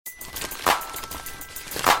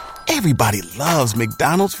Everybody loves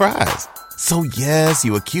McDonald's fries. So yes,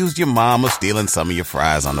 you accused your mom of stealing some of your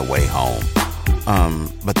fries on the way home.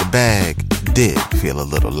 But the bag did feel a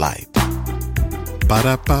little light.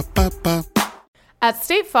 Ba-da-ba-ba-ba. At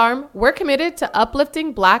State Farm, we're committed to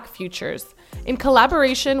uplifting Black futures. In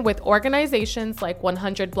collaboration with organizations like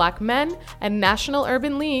 100 Black Men and National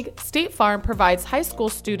Urban League, State Farm provides high school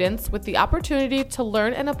students with the opportunity to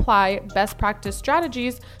learn and apply best practice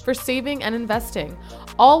strategies for saving and investing,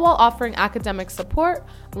 all while offering academic support,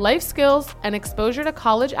 life skills, and exposure to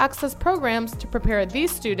college access programs to prepare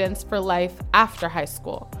these students for life after high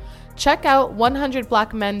school. Check out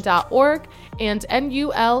 100blackmen.org and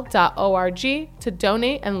nul.org to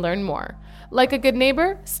donate and learn more. Like a good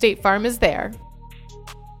neighbor, State Farm is there.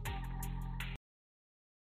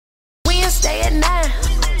 Wednesday at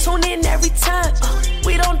 9, tune in every time.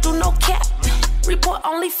 We don't do no cap, report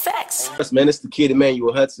only facts. Yes, man, it's the kid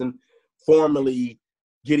Emmanual Hudson, formerly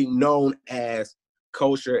getting known as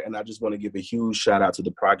Kosher, and I just want to give a huge shout out to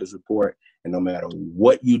the progress report. And no matter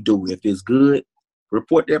what you do, if it's good,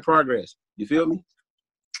 report that progress. You feel me?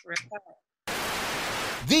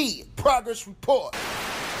 The progress report.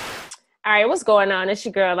 All right, what's going on? It's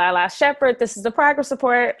your girl, Lala Shepherd. This is the Progress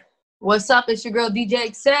Report. What's up? It's your girl, DJ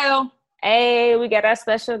Excel. Hey, we got our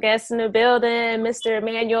special guest in the building, Mr.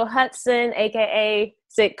 Emmanual Hudson, a.k.a.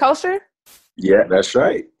 Sick Kosher. Yeah, that's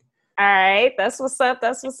right. All right, that's what's up.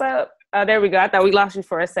 That's what's up. Oh, there we go. I thought we lost you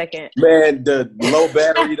for a second. Man, the low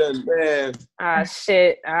battery done, man. Ah,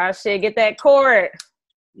 shit. Get that cord.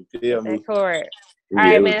 You feel me? That cord. All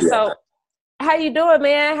right, man. So how you doing,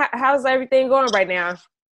 man? How's everything going right now?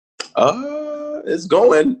 It's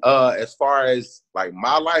going as far as like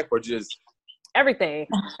my life or just everything.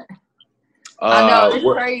 I know, it's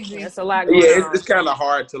crazy. It's a lot going on. It's kind of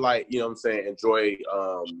hard to, like, you know what I'm saying, enjoy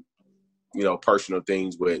personal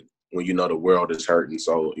things with when you know the world is hurting.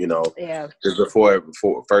 So, just before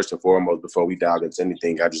first and foremost, before we dive into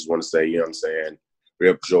anything, I just want to say, you know what I'm saying,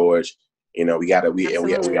 Rip George, we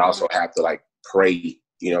also have to like pray,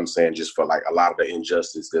 you know what I'm saying, just for like a lot of the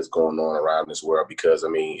injustice that's going on around this world, because I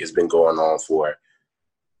mean, it's been going on for,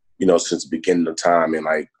 since the beginning of time. And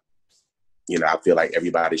like, I feel like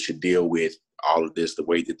everybody should deal with all of this the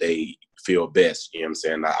way that they feel best. You know what I'm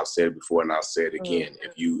saying? I've said it before and I'll say it again.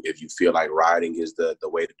 Mm-hmm. If you feel like rioting is the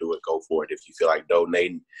way to do it, go for it. If you feel like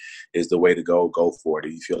donating is the way to go for it.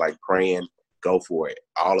 If you feel like praying, go for it.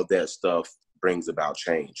 All of that stuff brings about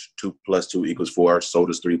change. 2 + 2 = 4. So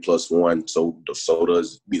does 3 + 1. So does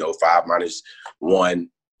 5 - 1.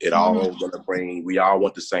 It all gonna bring. We all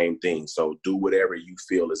want the same thing. So do whatever you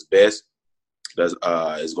feel is best.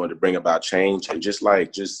 That is going to bring about change, and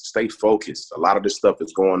just stay focused. A lot of this stuff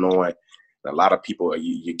is going on, and a lot of people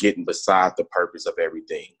you're getting beside the purpose of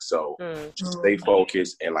everything. So just stay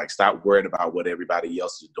focused and like stop worrying about what everybody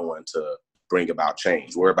else is doing to bring about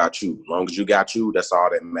change. Worry about you. As long as you got you, that's all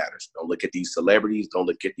that matters. Don't look at these celebrities. Don't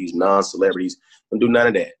look at these non-celebrities. Don't do none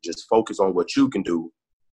of that. Just focus on what you can do,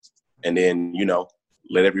 and then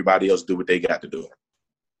let everybody else do what they got to do.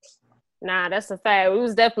 Nah, that's a fact. We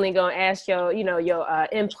was definitely gonna ask your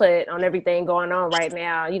input on everything going on right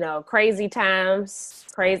now. Crazy times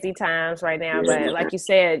right now. Yeah. But like you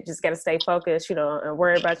said, just gotta stay focused, and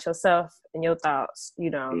worry about yourself and your thoughts,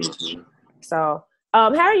 Mm-hmm. So,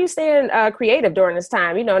 how are you staying creative during this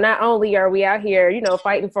time? Not only are we out here,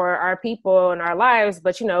 fighting for our people and our lives,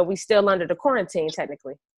 but we still under the quarantine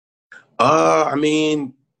technically. I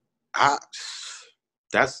mean, I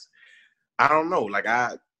don't know. Like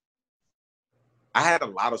I had a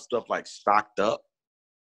lot of stuff like stocked up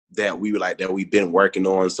that we've been working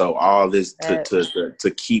on. So all this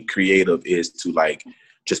to keep creative is to like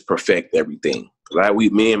just perfect everything. Like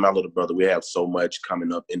me and my little brother, we have so much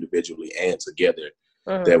coming up individually and together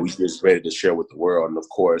that we just ready to share with the world. And of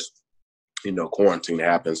course, quarantine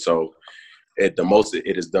happened. So the most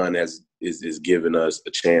it has done is giving us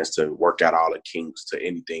a chance to work out all the kinks to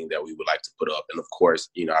anything that we would like to put up. And of course,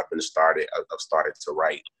 I've started to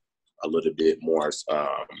write a little bit more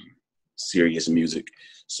serious music.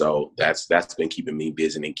 So that's been keeping me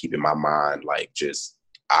busy and keeping my mind like just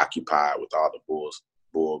occupied with all the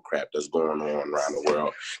bull crap that's going on around the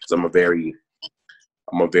world. Because I'm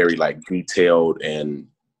a very like detailed and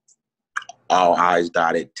all I's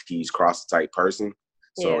dotted, T's crossed type person.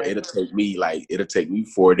 So it'll take me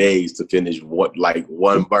 4 days to finish one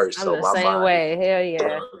verse. I'm so the my same mind, way. Hell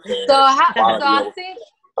yeah.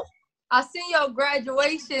 I seen your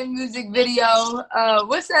graduation music video.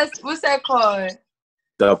 What's that called?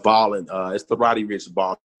 The Ballin'. It's the Roddy Ricch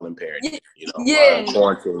Ballin' parody. Yeah.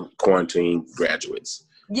 Quarantine graduates.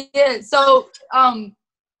 Yeah. So,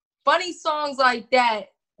 funny songs like that.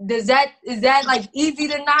 is that like easy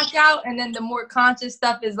to knock out, and then the more conscious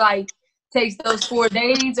stuff is like takes those 4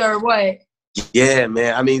 days or what? Yeah,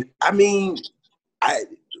 man. I mean, I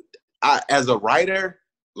as a writer,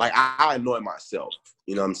 like I annoy myself.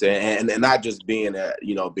 You know what I'm saying? And not just being a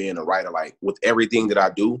writer, like with everything that I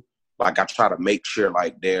do, like I try to make sure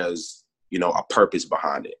like there's, a purpose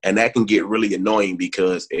behind it. And that can get really annoying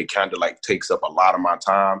because it kind of like takes up a lot of my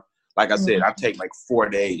time. Like I said, I take like 4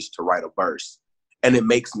 days to write a verse. And it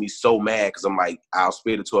makes me so mad because I'm like, I'll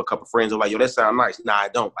spit it to a couple friends. I'm like, yo, that sounds nice. Nah, I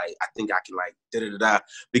don't. Like, I think I can like da-da-da-da.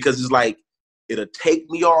 Because it's like, it'll take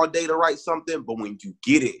me all day to write something, but when you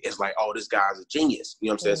get it, it's like, oh, this guy's a genius. You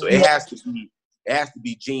know what I'm saying? So it has to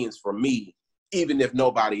be genius for me, even if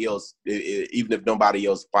nobody else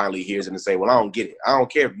finally hears it and say, well, I don't get it. I don't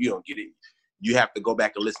care if you don't get it. You have to go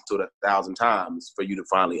back and listen to it 1,000 times for you to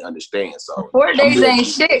finally understand. So 4 days ain't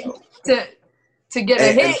shit to get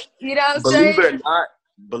a hit. You know what I'm saying?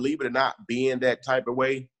 Believe it or not, being that type of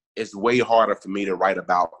way, it's way harder for me to write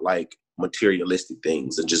about like materialistic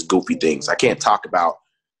things and just goofy things. I can't talk about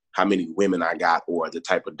how many women I got or the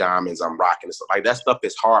type of diamonds I'm rocking and stuff. Like that stuff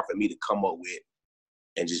is hard for me to come up with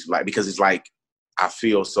and just like, because it's like, I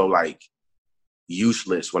feel so like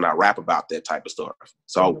useless when I rap about that type of stuff.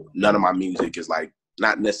 So none of my music is like,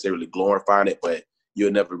 not necessarily glorifying it, but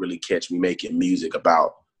you'll never really catch me making music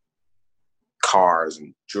about cars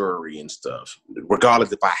and jewelry and stuff,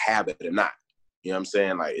 regardless if I have it or not. You know what I'm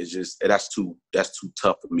saying? Like, it's just, that's too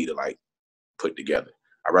tough for me to like put together.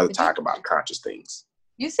 I'd rather talk about conscious things.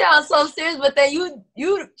 You sound so serious, but then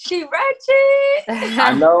she ratchet.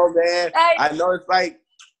 I know, man. I know. It's like,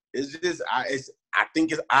 it's just, I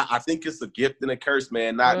think it's a gift and a curse,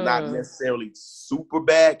 man. Not necessarily super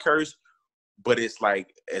bad curse, but it's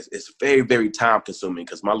like, it's very, very time consuming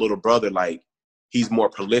because my little brother, like, he's more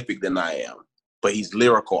prolific than I am, but he's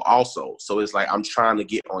lyrical also. So it's like, I'm trying to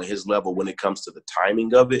get on his level when it comes to the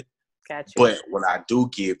timing of it. Gotcha. But when I do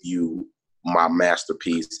give you my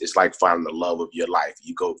masterpiece, it's like finding the love of your life.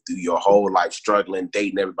 You go through your whole life struggling,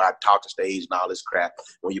 dating everybody, talking stage and all this crap.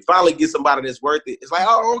 When you finally get somebody that's worth it, it's like,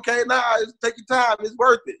 oh, okay, take your time. It's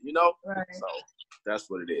worth it, Right. So that's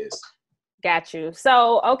what it is. Got you.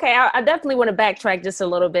 So, okay, I definitely want to backtrack just a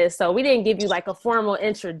little bit. So we didn't give you like a formal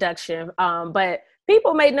introduction, but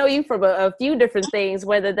people may know you from a few different things,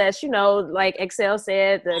 whether that's, like Excel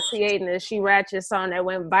said, the creating the She Ratchet song that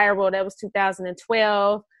went viral. That was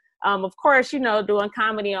 2012. Of course, doing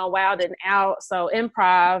comedy on Wild and Out, so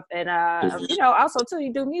improv, and also too,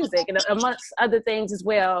 you do music and amongst other things as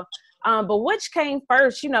well. But which came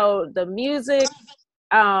first, the music,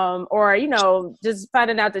 or just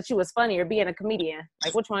finding out that you was funny or being a comedian?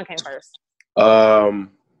 Like, which one came first?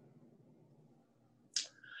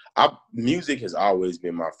 Music has always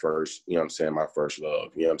been my first, my first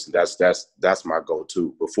love. You know what I'm saying? That's my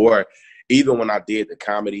go-to. Before, even when I did the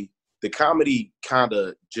comedy kind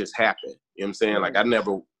of just happened. You know what I'm saying? Like I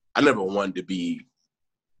never wanted to be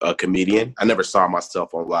a comedian. I never saw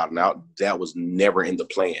myself on Wild 'N Out. That was never in the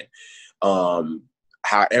plan.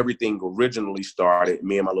 How everything originally started,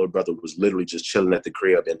 me and my little brother was literally just chilling at the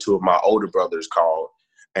crib, and two of my older brothers called,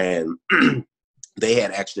 and they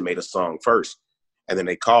had actually made a song first. And then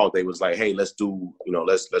they called, they was like, hey, let's do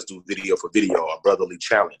video for video, a brotherly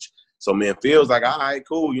challenge. So me and Phil was like, all right,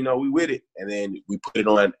 cool, we with it. And then we put it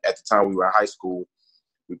on, at the time we were in high school,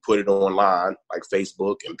 we put it online, like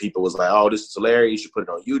Facebook, and people was like, oh, this is hilarious, you should put it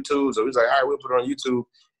on YouTube. So we was like, all right, we'll put it on YouTube.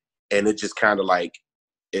 And it just kind of like,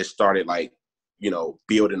 it started like,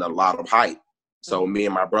 building a lot of hype. So me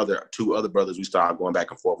and my brother, two other brothers, we started going back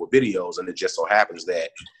and forth with videos. And it just so happens that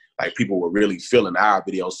like people were really feeling our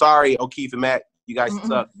videos. Sorry, O'Keefe and Matt, you guys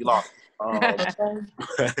suck, you lost.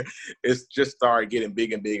 It's just started getting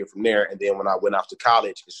bigger and bigger from there. And then when I went off to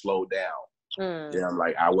college, it slowed down. Then I'm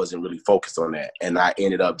like, I wasn't really focused on that. And I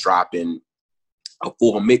ended up dropping a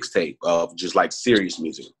full mixtape of just like serious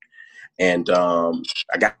music. And I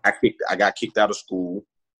got kicked out of school.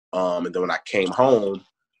 And then when I came home,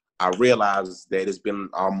 I realized that it's been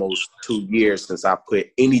almost 2 years since I put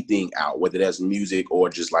anything out, whether that's music or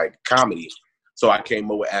just like comedy. So I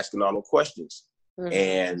came over asking all the questions.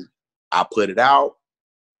 And I put it out,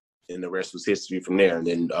 and the rest was history from there. And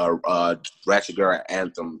then Ratchet Girl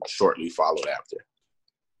Anthem shortly followed after.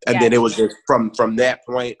 And then it was just from that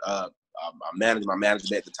point, my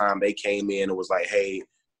management at the time, they came in and was like, hey,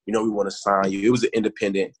 we want to sign you. It was an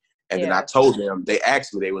independent. And then I told them, they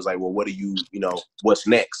asked me, they was like, well, what do you, what's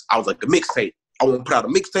next? I was like, a mixtape. I want to put out a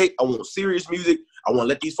mixtape. I want serious music. I want to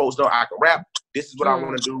let these folks know I can rap. This is what I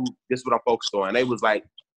want to do. This is what I'm focused on. And they was like,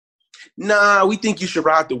 Nah, we think you should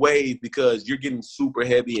ride the wave because you're getting super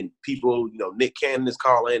heavy and people, Nick Cannon is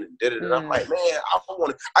calling and da-da-da. I'm like, man, I don't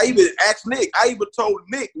want to. I even asked Nick. I even told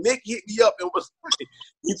Nick. Nick hit me up and was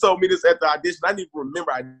he told me this at the audition. I didn't even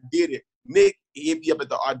remember I did it. Nick hit me up at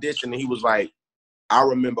the audition and he was like, I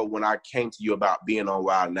remember when I came to you about being on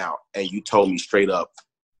Wild Now and you told me straight up,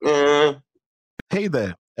 Hey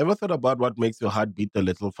there, ever thought about what makes your heart beat a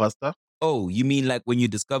little faster? Oh, you mean like when you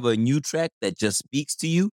discover a new track that just speaks to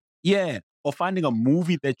you? Yeah, or finding a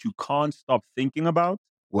movie that you can't stop thinking about?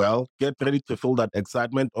 Well, get ready to feel that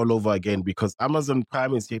excitement all over again because Amazon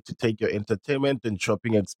Prime is here to take your entertainment and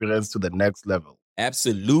shopping experience to the next level.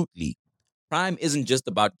 Absolutely. Prime isn't just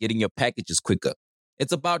about getting your packages quicker.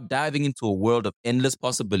 It's about diving into a world of endless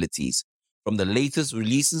possibilities, from the latest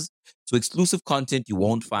releases to exclusive content you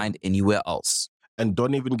won't find anywhere else. And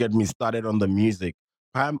don't even get me started on the music.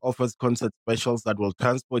 Prime offers concert specials that will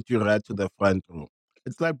transport you right to the front row.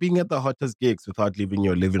 It's like being at the hottest gigs without leaving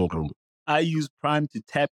your living room. I use Prime to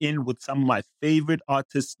tap in with some of my favorite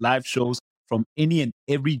artists' live shows from any and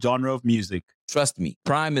every genre of music. Trust me,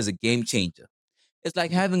 Prime is a game changer. It's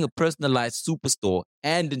like having a personalized superstore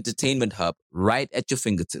and entertainment hub right at your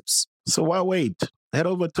fingertips. So why wait? Head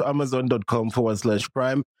over to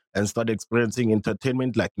amazon.com/Prime and start experiencing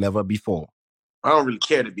entertainment like never before. I don't really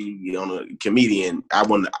care to be a comedian.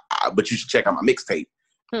 But you should check out my mixtape.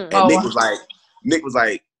 And Nick was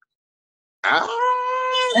like, and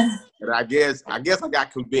I guess I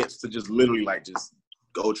got convinced to just literally just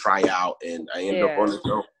go try out, and I ended up on the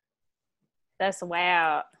show. That's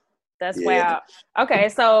wild. Wild. Okay,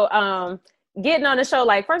 so getting on the show,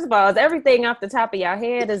 first of all, is everything off the top of your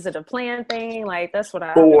head? Is it a planned thing? That's what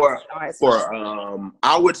I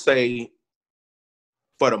would say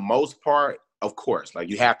for the most part, of course,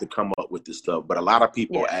 you have to come up with this stuff. But a lot of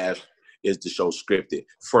people ask, is the show scripted?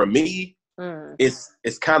 For me,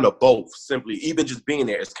 it's kind of both. Simply, even just being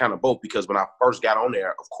there, it's kind of both. Because when I first got on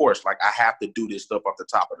there, of course, I have to do this stuff off the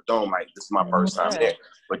top of the dome. This is my first time there.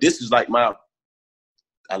 But this is my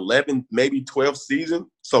 11, maybe 12th season.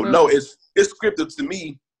 So no, it's scripted to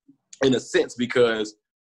me in a sense because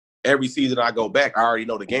every season I go back, I already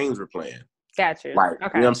know the games we're playing. Gotcha. Okay. You know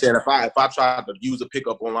what I'm saying? If I tried to use a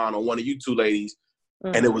pickup online on one of you two ladies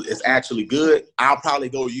and it's actually good, I'll probably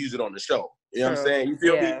go use it on the show. You know what I'm saying? You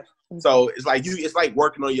feel me? So it's like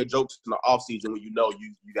working on your jokes in the off season when you got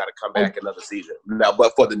to come back another season. Now,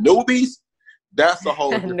 but for the newbies, that's a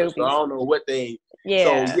whole different. So I don't know what they.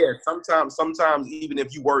 Yeah. So yeah, sometimes even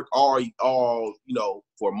if you work all for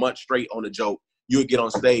a month straight on a joke, you'll get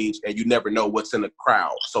on stage and you never know what's in the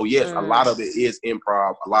crowd. So yes, a lot of it is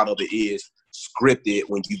improv. A lot of it is scripted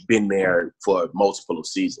when you've been there for multiple of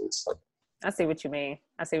seasons. I see what you mean.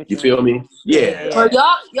 You feel me? Yeah.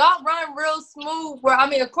 Y'all run real smooth.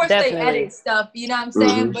 Of course they edit stuff. You know what I'm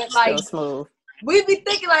saying? But smooth. We be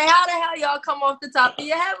thinking how the hell y'all come off the top of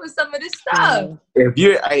your head with some of this stuff? I'm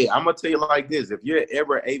gonna tell you like this: if you're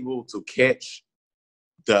ever able to catch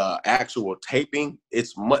the actual taping,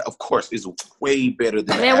 it's way better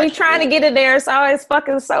than. Man, we trying to get it there. It's always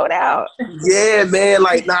fucking sold out. Yeah, man.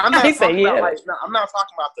 I'm not talking about I'm not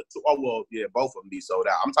talking about the two. Oh well, yeah, both of them be sold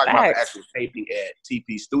out. I'm talking about the actual taping at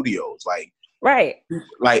TP Studios. Right.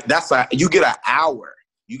 That's you get an hour.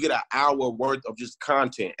 You get an hour worth of just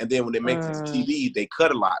content, and then when they make it to TV, they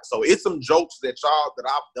cut a lot. So it's some jokes that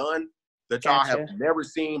I've done that y'all have never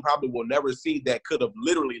seen, probably will never see, that could have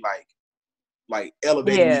literally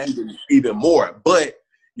elevated me even more. But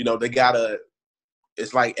they gotta.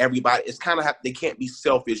 It's everybody. It's kind of they can't be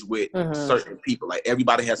selfish with certain people.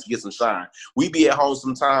 Everybody has to get some shine. We be at home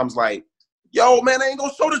sometimes yo, man, they ain't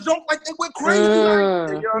gonna show the joke they went crazy. You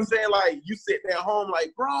know what I'm saying? You sitting at home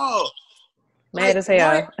bro. Mad as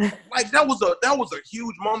hell. That was a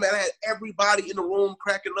huge moment. I had everybody in the room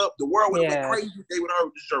cracking up. The world would have been crazy if they would have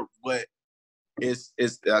heard the joke. But that's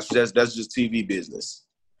just TV business.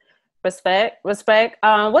 Respect. What's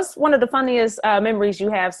one of the funniest memories you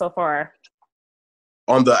have so far?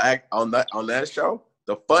 On that show?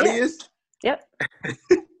 The funniest? Yep.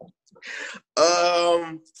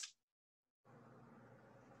 Oh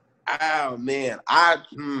man,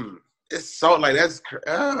 it's so that's.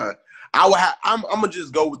 I'm gonna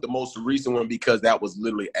just go with the most recent one because that was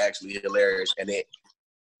literally actually hilarious, and it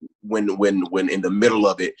when in the middle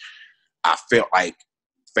of it, I felt like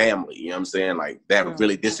family. You know what I'm saying? That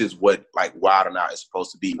really, this is what Wild 'N Out is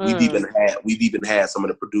supposed to be. We've even had some of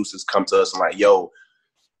the producers come to us and yo,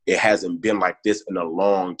 it hasn't been like this in a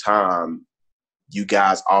long time. You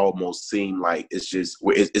guys almost seem like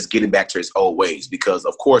it's getting back to its old ways because,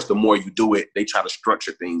 of course, the more you do it, they try to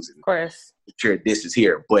structure things. And of course, sure, this is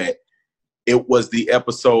here, but it was the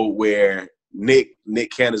episode where Nick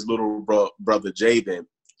Cannon's little brother Jaden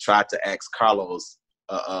tried to ask Carlos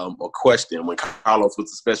a question when Carlos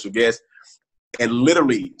was a special guest. And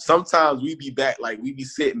literally, sometimes we be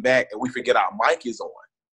sitting back and we forget our mic is on.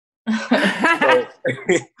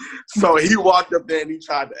 So he walked up there and he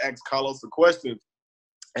tried to ask Carlos a question.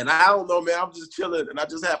 And I don't know, man, I'm just chilling and I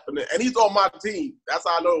just happened to, and he's on my team. That's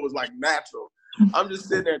how I know it was like natural. I'm just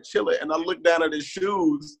sitting there chilling and I look down at his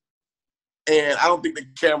shoes and I don't think the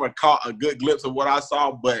camera caught a good glimpse of what I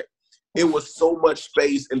saw, but it was so much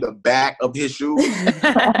space in the back of his shoes.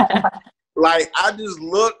 Like, I just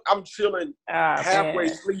look, I'm chilling, halfway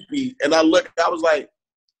sleepy, and I was like,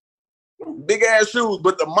 big ass shoes,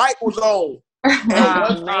 but the mic was on.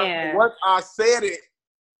 And once I said it,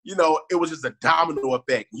 you know, it was just a domino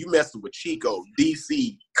effect. You messing with Chico,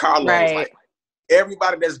 DC, Carlos, like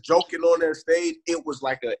everybody that's joking on their stage, it was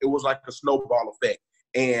like a snowball effect.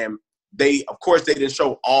 And they didn't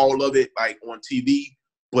show all of it like on TV,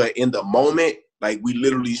 but in the moment, like we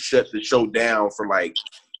literally shut the show down for like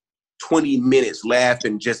 20 minutes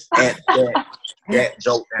laughing just at that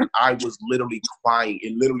joke, and I was literally crying.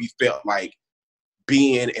 It literally felt like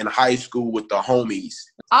being in high school with the homies.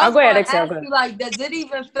 I'll go ahead, Excel. Like, does it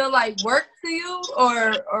even feel like work to you,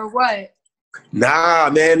 or what? Nah,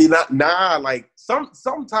 man, nah. Like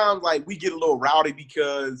sometimes, like we get a little rowdy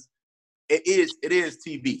because it is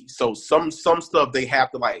TV. So some stuff they have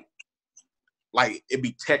to like it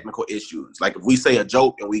be technical issues. Like if we say a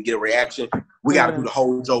joke and we get a reaction, we got to do the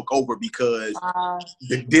whole joke over because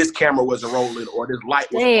this camera wasn't rolling or this light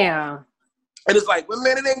was on. And it's like, well,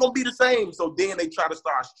 man, it ain't gonna be the same. So then they try to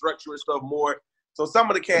start structuring stuff more. So some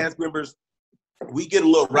of the cast members, we get a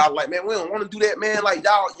little rowdy, like, man, we don't want to do that, man. Like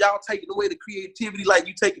y'all taking away the creativity, like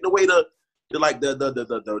you taking away the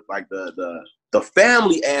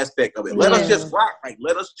family aspect of it. Let us just rock, like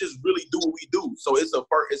let us just really do what we do. So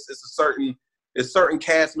it's certain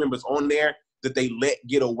cast members on there that they let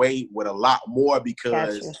get away with a lot more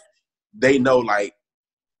because they know, like,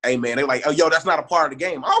 hey man, they're like, oh yo, that's not a part of the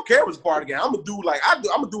game. I don't care if it's a part of the game. I'm gonna do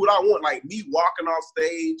what I want. Like me walking off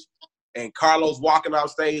stage and Carlos walking off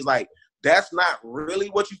stage, like that's not really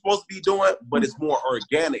what you're supposed to be doing, but it's more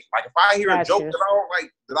organic. Like if I hear a joke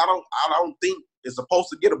that I don't think is supposed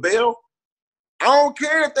to get a bell, I don't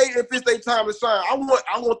care if it's their time to shine. I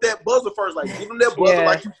want that buzzer first. Like give them that buzzer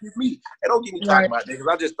like you give me. And don't get me talking about that because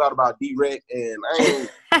I just thought about D-Rec and I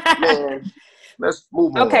ain't man. Let's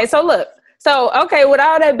move on. Okay, so look. With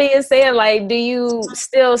all that being said, like, do you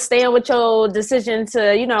still stand with your decision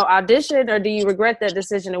to, you know, audition, or do you regret that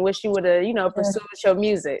decision and wish you would have, you know, pursued your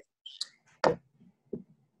music?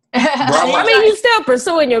 I mean, you still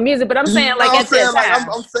pursuing your music, but I'm saying, like, I'm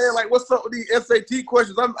saying, like, what's up with these SAT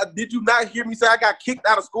questions? Did you not hear me say I got kicked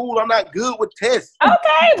out of school? I'm not good with tests.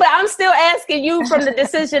 Okay, but I'm still asking you from the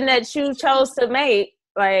decision that you chose to make.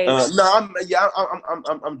 Like,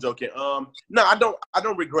 I'm joking. No, I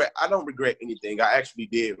don't regret anything. I actually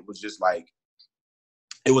did. It was just like,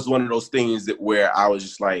 it was one of those things where I was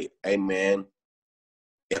just like, hey man,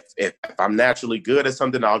 if I'm naturally good at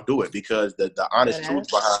something, I'll do it because the honest truth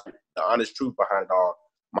behind it all.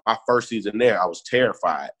 My first season there, I was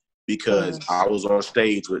terrified because I was on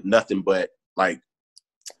stage with nothing but like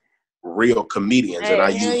real comedians, and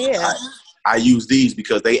I use these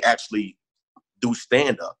because they actually do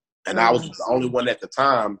stand up, and I was the only one at the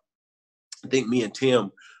time. I think me and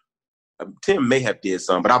Tim may have did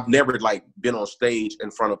some, but I've never like been on stage in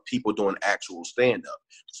front of people doing actual stand up.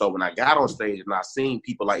 So when I got on stage and I seen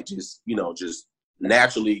people like just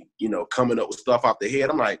naturally, coming up with stuff off their head,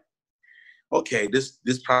 I'm like, okay, this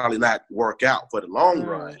probably not work out for the long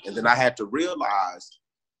run. And then I had to realize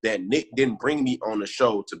that Nick didn't bring me on the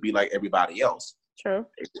show to be like everybody else. True.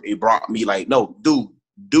 It brought me like, no, dude,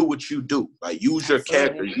 do what you do. Like, use your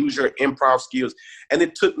character, use your improv skills. And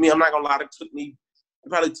it took me, I'm not gonna lie, it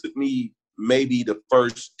probably took me maybe the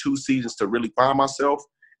first 2 seasons to really find myself.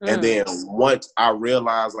 And then once I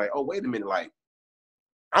realized, like, oh, wait a minute, like,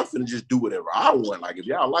 I'm finna just do whatever I want. Like, if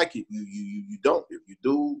y'all like it, you don't. If you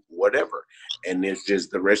do, whatever. And it's just,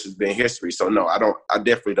 the rest has been history. So no, I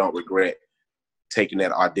definitely don't regret taking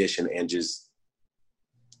that audition and just,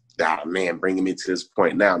 man, bringing me to this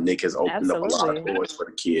point now. Nick has opened up a lot of doors for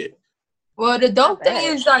the kid. Well, the dope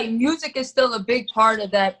thing is, like, music is still a big part of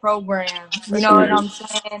that program. You know what I'm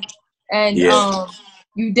saying? And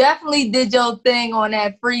you definitely did your thing on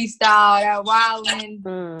that freestyle, that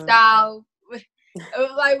wildin' style. It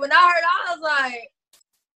was like, when I heard, I was like,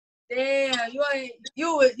 damn,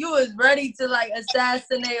 you was ready to like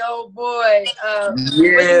assassinate old boy.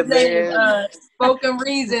 Man. Spoken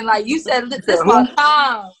Reason. Like, you said, this is my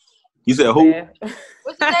time. You said who?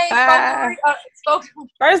 What's his name?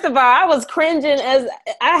 First of all, I was cringing as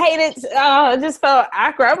I hated. I just felt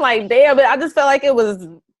awkward. I'm like, damn, but I just felt like it was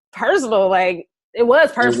personal. Like it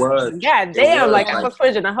was personal. It was. God damn, like I was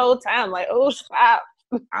cringing the whole time. Like, oh, stop.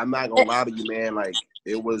 I'm not gonna lie to you, man. Like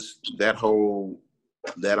it was that whole.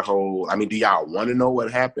 I mean, do y'all want to know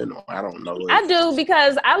what happened? I don't know. I do,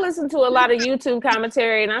 because I listen to a lot of YouTube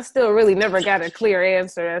commentary and I still really never got a clear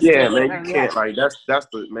answer. Yeah, man, you can't like that's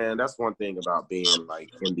one thing about being like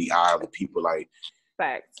in the eye of the people. Like,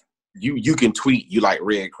 facts. You can tweet you like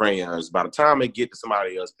red crayons. By the time it get to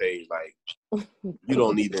somebody else's page, like you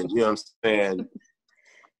don't even, you know what I'm saying?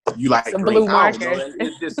 You like some green. blue marker.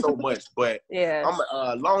 It's just so much. But yeah.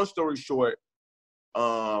 Long story short,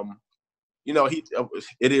 you know,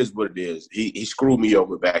 it is what it is. He screwed me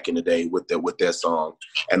over back in the day with that song.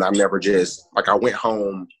 And I never just, like, I went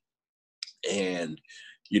home and,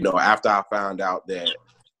 you know, after I found out that,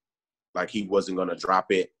 like, he wasn't going to drop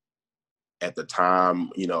it at the time,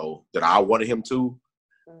 you know, that I wanted him to,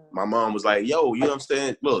 my mom was like, yo, you know what I'm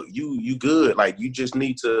saying? Look, you good. Like, you just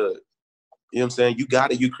need to, you know what I'm saying? You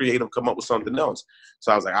got it. You creative, come up with something else.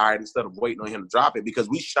 So I was like, all right, instead of waiting on him to drop it, because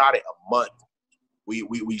we shot it a month.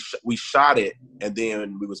 We shot it, and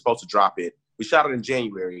then we were supposed to drop it. We shot it in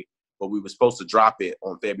January, but we were supposed to drop it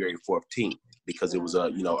on February 14th because it was a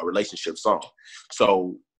relationship song.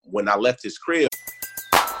 So when I left his crib,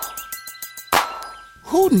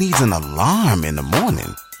 who needs an alarm in the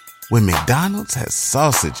morning when McDonald's has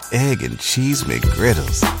sausage, egg, and cheese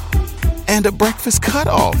McGriddles and a breakfast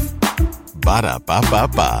cutoff?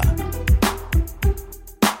 Ba-da-ba-ba-ba.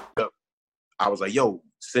 I was like, yo,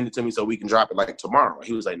 send it to me so we can drop it like tomorrow.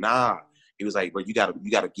 He was like, nah. He was like, bro, you gotta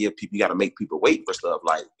give people, you gotta make people wait for stuff.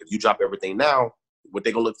 Like, if you drop everything now, what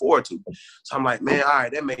they gonna look forward to? So I'm like, man, all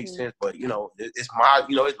right, that makes sense. But it's mine, it's mine.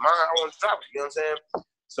 I want to drop it. You know what I'm saying?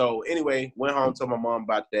 So anyway, went home, told my mom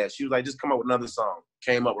about that. She was like, just come up with another song.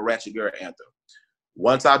 Came up with Ratchet Girl Anthem.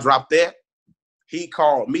 Once I dropped that, he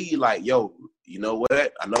called me like, yo, you know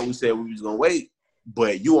what? I know we said we was gonna wait,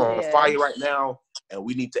 but you are on fire right now, and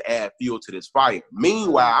we need to add fuel to this fire.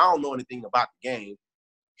 Meanwhile, I don't know anything about the game.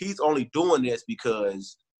 He's only doing this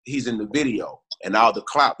because he's in the video, and all the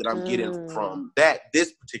clout that I'm getting from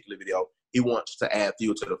this particular video, he wants to add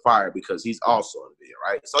fuel to the fire because he's also in the video,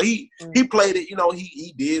 right? So he played it,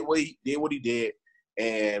 he did what he did.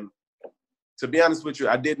 And to be honest with you,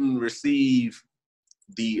 I didn't receive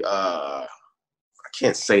the I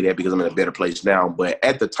can't say that because I'm in a better place now, but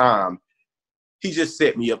at the time, he just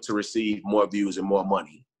set me up to receive more views and more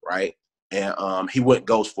money, right? And he went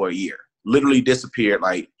ghost for a year. Literally disappeared.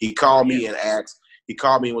 Like, he called me and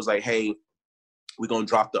was like, hey, we're going to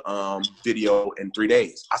drop the video in 3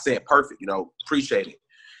 days. I said, perfect, appreciate it.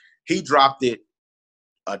 He dropped it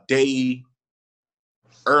a day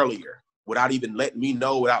earlier without even letting me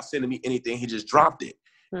know, without sending me anything. He just dropped it.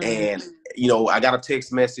 And, I got a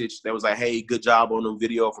text message that was like, hey, good job on the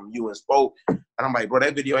video from you and Spoke. And I'm like, bro,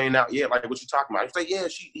 that video ain't out yet. Like, what you talking about? He's like, yeah,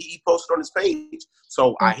 he posted on his page.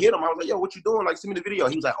 So I hit him. I was like, yo, what you doing? Like, send me the video.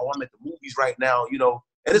 He was like, oh, I'm at the movies right now, and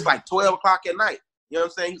it's like 12 o'clock at night. You know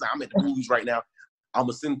what I'm saying? He's like, I'm at the movies right now. I'm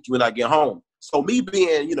going to send it to you when I get home. So me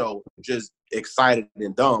being, just excited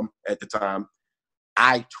and dumb at the time,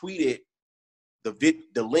 I tweeted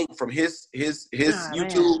the link from his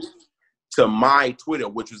YouTube to my Twitter,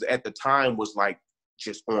 which was at the time was like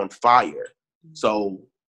just on fire. So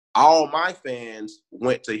all my fans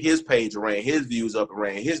went to his page and ran his views up and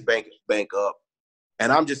ran his bank up.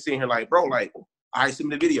 And I'm just sitting here like, bro, like, I sent him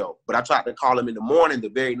the video. But I tried to call him in the morning the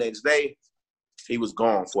very next day. He was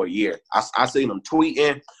gone for a year. I seen him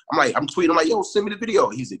tweeting. I'm tweeting, I'm like, yo, send me the video.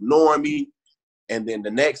 He's ignoring me. And then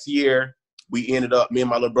the next year, me and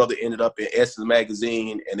my little brother ended up in Essence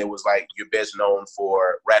Magazine, and it was like, you're best known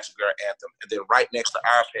for Ratchet Girl Anthem. And then right next to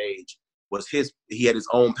our page was he had his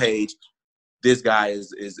own page. This guy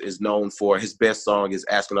is known for his best song is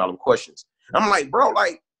Asking All Them Questions. I'm like, bro,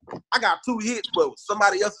 like, I got 2 hits, but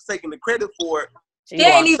somebody else is taking the credit for it. He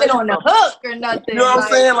ain't even on the hook or nothing. You know what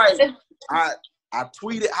I'm saying? Like, I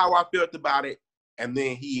tweeted how I felt about it, and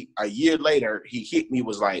then a year later, he hit me,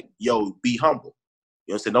 was like, yo, be humble.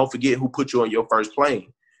 You know what I'm saying? Don't forget who put you on your first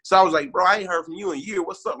plane. So I was like, bro, I ain't heard from you in a year.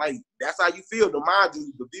 What's up? Like, that's how you feel. To mind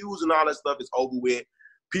you, the views and all that stuff is over with.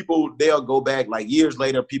 People, they'll go back. Like, years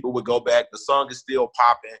later, people would go back. The song is still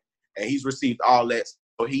popping, and he's received all that.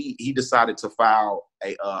 So he decided to file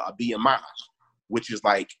a BMI, which is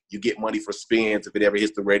like you get money for spins if it ever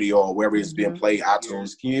hits the radio or wherever it's being played,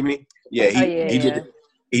 iTunes. Can you hear me? Yeah,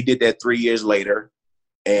 he did that 3 years later.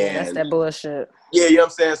 And that's that bullshit. Yeah, you know what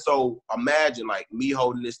I'm saying? So imagine like me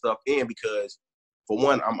holding this stuff in because for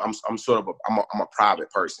one, I'm sort of I'm a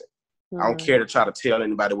private person. I don't care to try to tell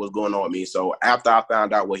anybody what's going on with me. So after I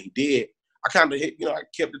found out what he did, I kind of I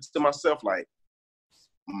kept it to myself. Like,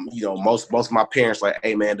 most of my parents like,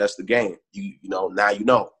 hey man, that's the game. Now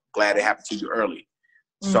glad it happened to you early.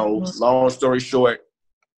 So long story short,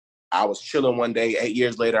 I was chilling one day, 8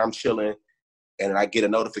 years later, I'm chilling, and I get a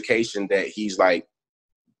notification that he's like,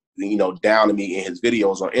 down to me in his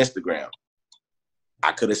videos on Instagram.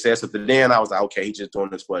 I could have said something then. I was like, okay, he's just doing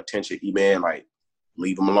this for attention. Man, like,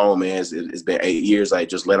 leave him alone, man. It's been 8 years. Like,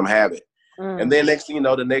 just let him have it. And then next thing you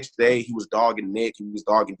know, the next day he was dogging Nick. He was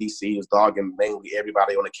dogging DC. He was dogging mainly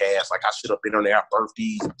everybody on the cast. Like, I should have been on their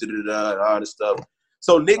birthdays, all this stuff.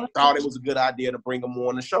 So Nick thought it was a good idea to bring him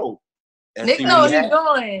on the show. And Nick know what he's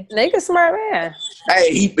doing. Nick a smart man.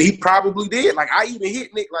 Hey, he probably did. Like, I even hit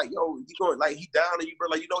Nick like, yo, he going, like, he down to you, bro.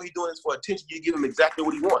 Like, he's doing this for attention. You give him exactly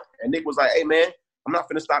what he wants. And Nick was like, hey, man, I'm not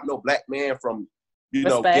finna stop no black man from,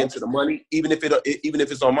 getting to the money, even if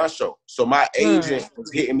it's on my show. So my agent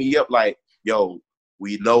was hitting me up like, yo,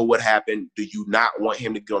 we know what happened. Do you not want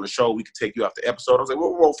him to get on the show? We could take you off the episode. I was like,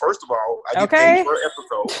 well, first of all, I get paid per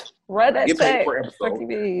episode. I get paid per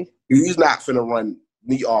episode. He's not finna run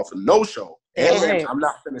me off of no show. And I'm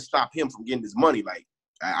not finna stop him from getting his money. Like,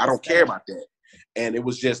 I don't care about that. And it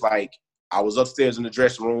was just like, I was upstairs in the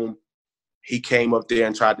dressing room. He came up there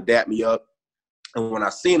and tried to dap me up. And when I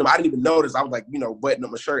seen him, I didn't even notice. I was like, buttoning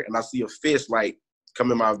up my shirt, and I see a fist like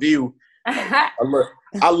come in my view.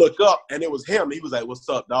 I look up, and it was him. He was like, "What's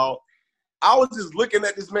up, dog?" I was just looking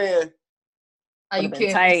at this man. Are you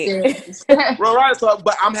kidding? Right. So,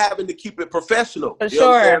 but I'm having to keep it professional. For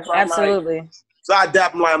sure, so absolutely. So I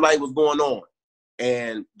dap him like, what's going on?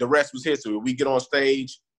 And the rest was history. We get on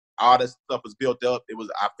stage, all this stuff was built up.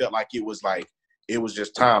 I felt like it was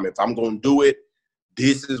just time. If I'm gonna do it,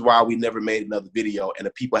 this is why we never made another video, and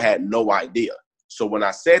the people had no idea. So when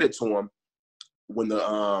I said it to him, when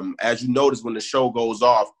as you notice, when the show goes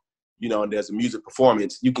off, and there's a music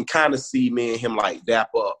performance, you can kind of see me and him like dap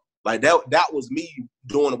up. Like that was me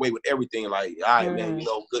doing away with everything. Like, all right, man,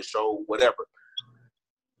 good show, whatever.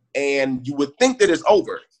 And you would think that it's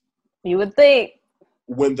over. You would think.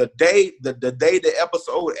 When the day the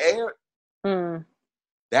episode aired,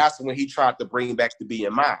 that's when he tried to bring back the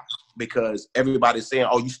BMI, because everybody's saying,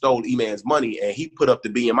 oh, you stole E-Man's money, and he put up the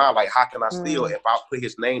BMI. Like, how can I steal if I put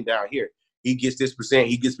his name down here? He gets this percent,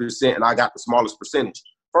 he gets percent, and I got the smallest percentage.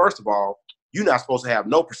 First of all, you're not supposed to have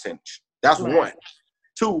no percentage. That's one.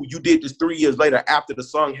 Two, you did this 3 years later after the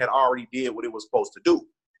song had already did what it was supposed to do.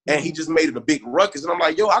 And he just made it a big ruckus. And I'm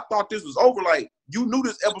like, yo, I thought this was over. Like, you knew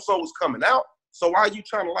this episode was coming out, so why are you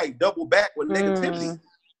trying to, like, double back with negativity?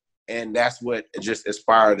 And that's what just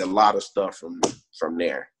inspired a lot of stuff from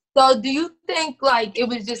there. So do you think, like, it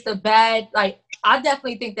was just a bad, like, I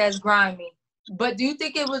definitely think that's grimy. But do you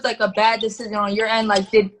think it was, like, a bad decision on your end? Like,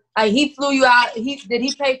 he flew you out? Did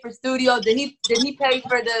he pay for studio? Did he pay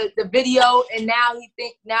for the video? And now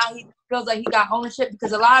he feels like he got ownership?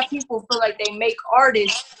 Because a lot of people feel like they make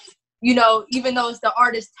artists, even though it's the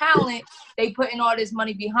artist's talent, they put in all this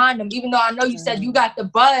money behind them. Even though I know you said you got the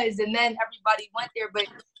buzz and then everybody went there, but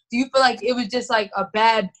do you feel like it was just like a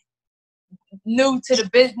bad new to the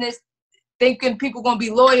business, thinking people gonna be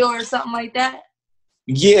loyal or something like that?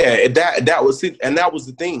 Yeah, that was it, and that was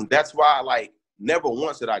the thing. That's why, like, never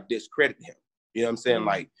once did I discredit him. You know what I'm saying?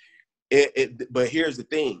 Like, but here's the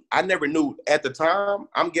thing: I never knew at the time.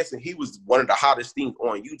 I'm guessing he was one of the hottest things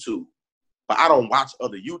on YouTube, but I don't watch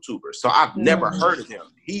other YouTubers, so I've never heard of him.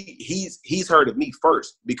 He's heard of me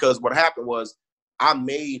first, because what happened was I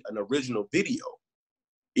made an original video.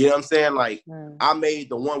 You know what I'm saying? Like, I made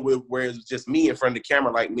the one where it's just me in front of the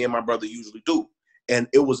camera, like me and my brother usually do. And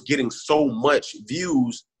it was getting so much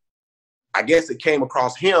views. I guess it came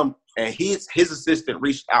across him, and his assistant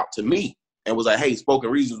reached out to me and was like, hey, Spoken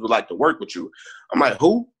Reasons would like to work with you. I'm like,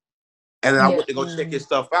 who? And then I went to go check his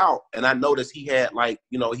stuff out, and I noticed he had, like,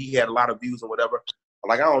 he had a lot of views and whatever. I'm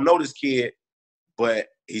like, I don't know this kid, but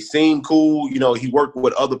he seemed cool. He worked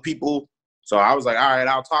with other people. So I was like, all right,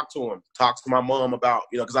 I'll talk to him. Talk to my mom about,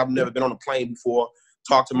 because I've never been on a plane before.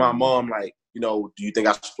 Talk to my mom, like, do you think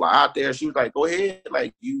I should fly out there? She was like, go ahead.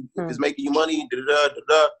 Like, it's making you money.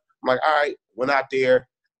 Da-da-da-da-da. I'm like, all right. Went out there.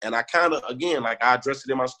 And I kind of, again, like I addressed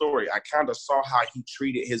it in my story, I kind of saw how he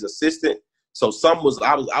treated his assistant. So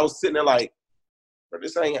I was sitting there like,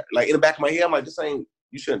 this ain't, like, in the back of my head, I'm like,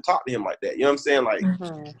 you shouldn't talk to him like that. You know what I'm saying? Like,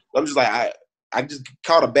 I'm just like, I just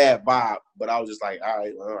caught a bad vibe, but I was just like, all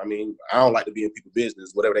right, well, I mean, I don't like to be in people's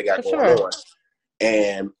business, whatever they got going on.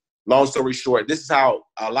 And long story short, this is how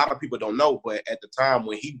a lot of people don't know, but at the time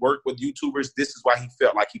when he worked with YouTubers, this is why he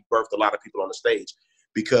felt like he birthed a lot of people on the stage,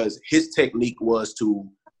 because his technique was to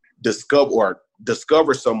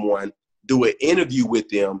discover someone do an interview with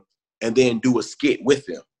them, and then do a skit with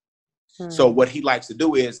them. So what he likes to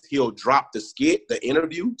do is he'll drop the skit, the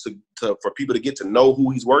interview, for people to get to know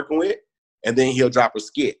who he's working with, and then he'll drop a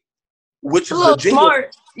skit, which is a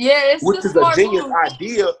genius,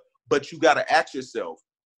 idea. But you got to ask yourself,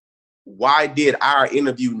 why did our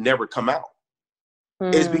interview never come out?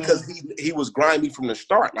 It's because he was grimy from the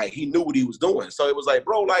start. Like, he knew what he was doing. So it was like,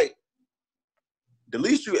 bro, like, the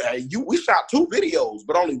least we shot 2 videos,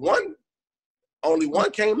 but only one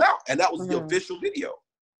came out, and that was the official video.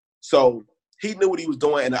 So he knew what he was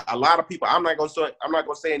doing, and a lot of people. I'm not gonna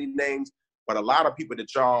say any names, but a lot of people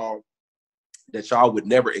that y'all would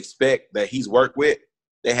never expect that he's worked with,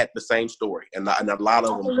 they had the same story, and a lot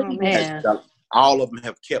of them, all of them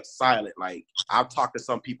have kept silent. Like, I've talked to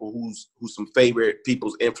some people who's some favorite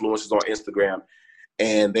people's influencers on Instagram,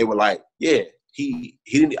 and they were like, "Yeah, he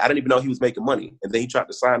didn't. I didn't even know he was making money, and then he tried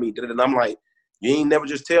to sign me." And I'm like, "You ain't never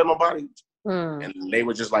just tell nobody." And they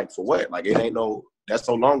were just like, "For what? Like, it ain't no." That's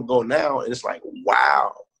so long ago now, and it's like,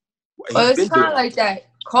 wow. Well, it's kind of like that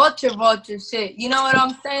culture vulture shit. You know what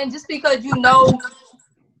I'm saying? Just because you know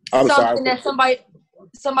something that somebody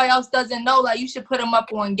else doesn't know, like, you should put them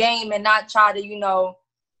up on game and not try to,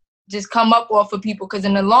 just come up off of people. Because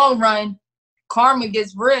in the long run, karma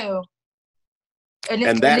gets real. And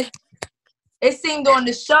it seemed on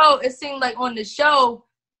the show. It seemed like on the show,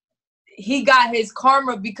 he got his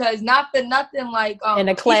karma because not for nothing, like in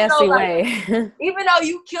a classy way. Even though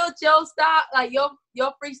you killed your style, like your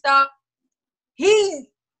freestyle, his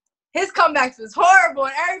comebacks was horrible,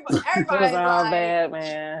 and everybody it was all bad,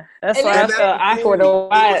 man. That's why I felt awkward to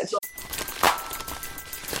watch.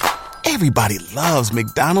 Everybody loves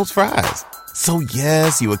McDonald's fries. So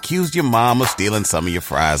yes, you accused your mom of stealing some of your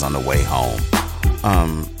fries on the way home.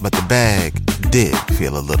 But the bag did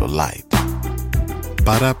feel a little light.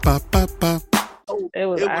 Ba-da-ba-ba-ba. It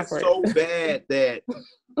was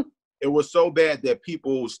so bad that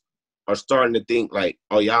people are starting to think like,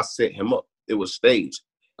 oh, y'all set him up. It was staged.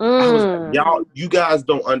 You guys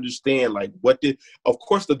don't understand like of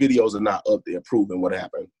course the videos are not up there proving what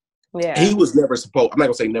happened. Yeah. He was never supposed, I'm not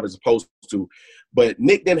gonna say never supposed to, but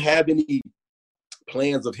Nick didn't have any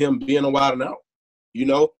plans of him being a Wild 'N Out.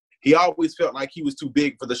 He always felt like he was too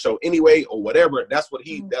big for the show anyway, or whatever. That's what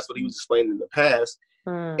he was explaining in the past.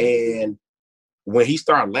 And when he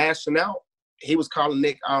started lashing out, he was calling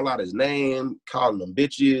Nick all out his name, calling them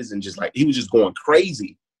bitches, and just like he was just going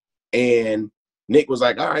crazy. And Nick was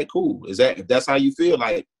like, "All right, cool. If that's how you feel,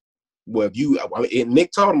 like, well, and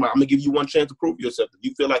Nick told him, I'm gonna give you one chance to prove yourself. If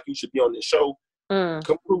you feel like you should be on this show,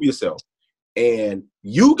 come prove yourself." And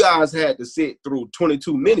you guys had to sit through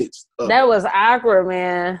 22 minutes. That was awkward,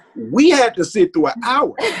 man. We had to sit through an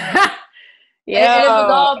hour. Yeah, and it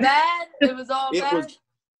was all bad. It was all bad.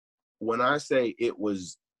 When I say it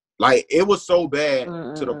was so bad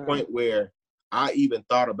to the point where I even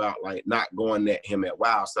thought about like not going at him at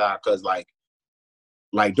Wild Side, because like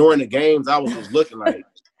during the games I was just looking like,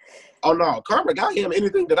 oh no, karma got him.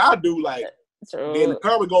 Anything that I do, like, then the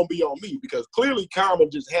karma gonna be on me, because clearly karma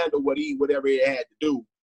just handled whatever it had to do,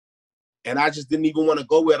 and I just didn't even want to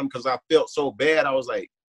go at him because I felt so bad. I was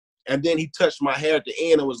like, and then he touched my hair at the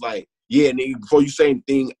end and was like, "Yeah, nigga, before you say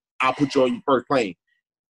anything, I'll put you on your first plane."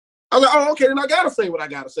 I was like, "Oh, okay, then I gotta say what I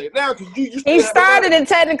gotta say now." Because he started it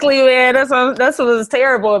technically, man. That's what was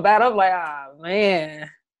terrible about it. I'm like, oh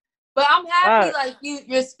man. But I'm happy, like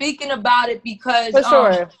you're speaking about it, because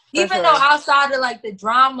even though outside of like the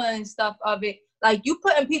drama and stuff of it, like you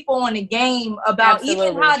putting people on the game about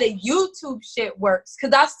even how the YouTube shit works.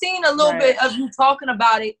 Because I've seen a little bit of you talking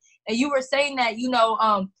about it, and you were saying that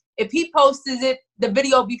if he posted the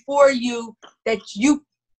video before you, that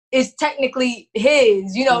is technically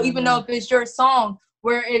his, even though if it's your song.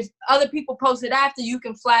 Whereas other people posted after, you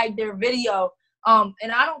can flag their video.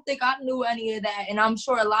 And I don't think I knew any of that, and I'm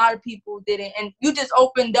sure a lot of people didn't. And you just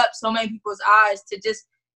opened up so many people's eyes to just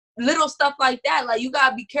little stuff like that. Like, you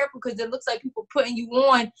gotta be careful, because it looks like people putting you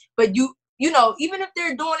on, but you even if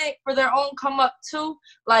they're doing it for their own come up too,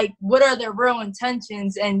 like, what are their real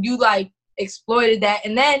intentions? And you like exploited that.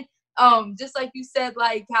 And then just like you said,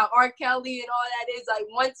 like how R. Kelly and all that is, like,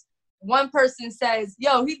 once one person says,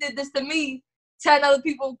 "Yo, he did this to me," 10 other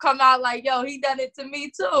people come out like, "Yo, he done it to me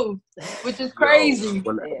too," which is crazy.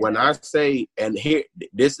 When I say, and here,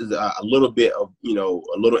 this is a little bit of, a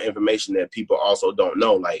little information that people also don't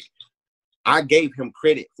know. Like, I gave him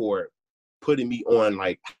credit for putting me on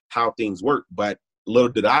like how things work, but little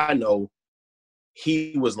did I know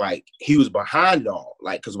he was behind it all.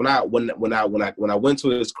 Like, because when I went to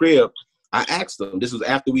his crib, I asked him. This is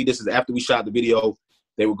after we shot the video.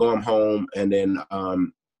 They were going home, and then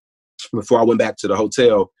before I went back to the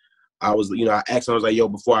hotel, I asked him, I was like, yo,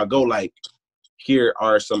 before I go, like, here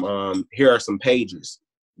are some pages.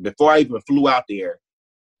 Before I even flew out there,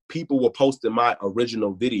 people were posting my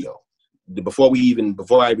original video. Before I even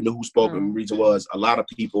knew who Spoken Reason was, a lot of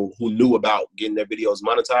people who knew about getting their videos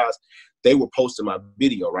monetized, they were posting my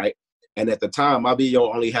video, right? And at the time, my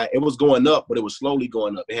video it was going up, but it was slowly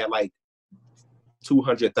going up. It had like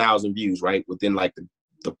 200,000 views, right? Within like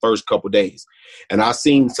the first couple days. And I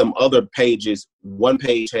seen some other pages. One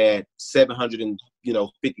page had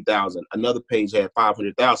 750,000. Another page had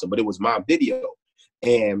 500,000, but it was my video.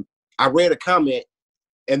 And I read a comment,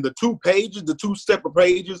 and the two separate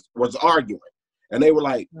pages was arguing. And they were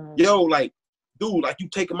like, yo, like, dude, like, you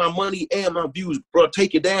taking my money and my views, bro,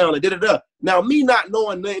 take it down, and da-da-da. Now, me not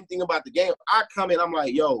knowing anything about the game, I come in, I'm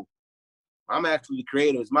like, yo, I'm actually the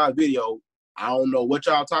creator. It's my video. I don't know what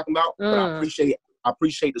y'all talking about, but I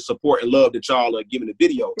appreciate the support and love that y'all are giving the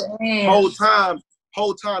video.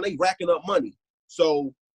 Whole time they racking up money.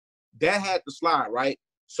 So that had to slide, right?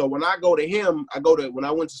 So when I go to him, when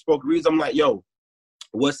I went to Spoken Reason, I'm like, yo,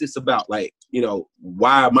 what's this about? Like,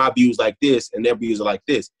 why are my views like this and their views are like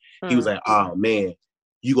this? He was like, oh man,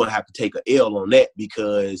 you're gonna have to take an L on that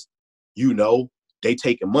because they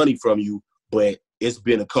taking money from you, but it's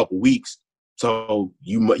been a couple weeks. So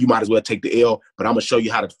you might as well take the L, but I'm gonna show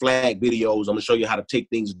you how to flag videos. I'm gonna show you how to take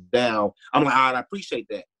things down. I'm like, all right, I appreciate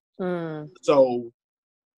that. So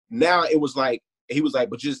now it was like, he was like,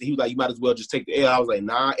 you might as well just take the L. I was like,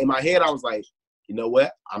 nah. In my head, I was like, you know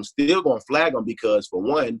what? I'm still gonna flag them because, for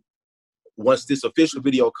one, once this official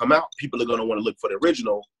video come out, people are gonna want to look for the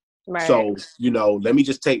original. Right. So let me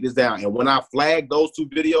just take this down. And when I flagged those two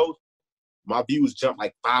videos, my views jumped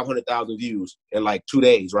like 500,000 views in like 2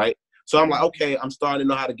 days, right? So I'm like, okay, I'm starting to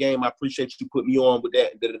know how to game. I appreciate you putting me on with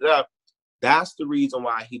that. Da-da-da. That's the reason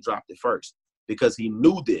why he dropped it first, because he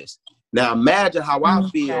knew this. Now imagine how I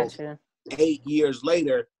feel 8 years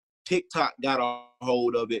later. TikTok got a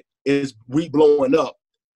hold of it. It's re-blowing up.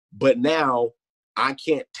 But now I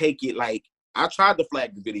can't take it. Like, I tried to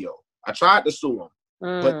flag the video. I tried to sue him.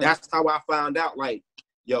 But that's how I found out, like,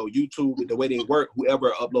 yo, YouTube, the way they work, whoever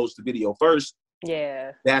uploads the video first,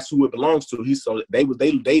 that's who it belongs to. They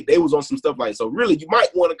was on some stuff like, so really you might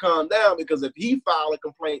want to calm down, because if he filed a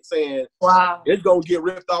complaint saying, wow, it's gonna get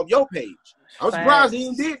ripped off your page. I'm surprised he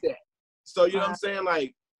even did that. So you know what I'm saying?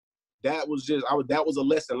 Like, that was a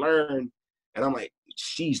lesson learned. And I'm like,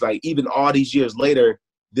 sheesh, like, even all these years later,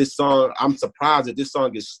 this song, I'm surprised that this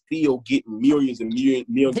song is still getting millions and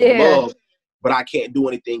millions of love, but I can't do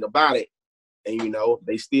anything about it. And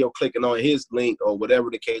they still clicking on his link or whatever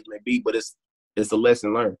the case may be, but it's a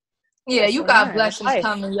lesson learned. Yeah, you got blessings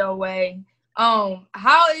coming your way.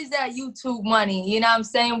 How is that YouTube money? You know what I'm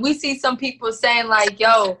saying? We see some people saying like,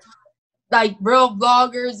 yo, like real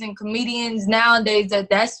vloggers and comedians nowadays,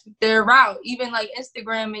 that's their route. Even like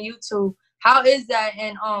Instagram and YouTube. How is that?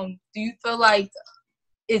 And do you feel like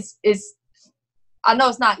it's I know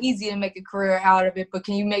it's not easy to make a career out of it, but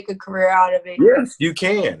can you make a career out of it? Yes, you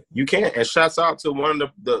can. You can. And shouts out to one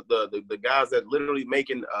of the guys that literally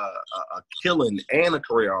making a killing and a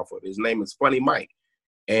career off of it. His name is Funny Mike.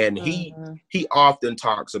 And he often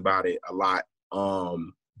talks about it a lot.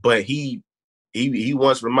 But he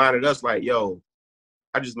once reminded us, like, yo,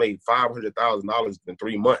 I just made $500,000 in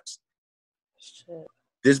 3 months. Shit.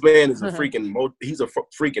 This man is he's a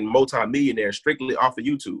freaking multi-millionaire strictly off of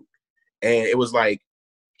YouTube. And it was like,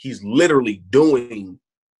 he's literally doing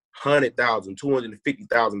 $100,000,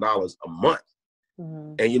 $250,000 a month.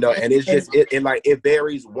 And and it's just it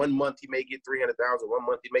varies. 1 month he may get 300,000, 1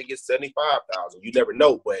 month he may get 75,000. You never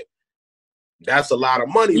know, but that's a lot of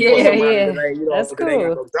money for somebody that ain't, that's cool. That ain't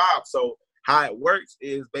got no job. So how it works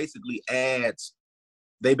is basically ads.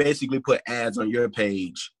 They basically put ads on your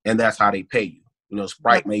page, and that's how they pay you.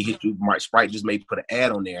 Sprite may hit you. Sprite just may put an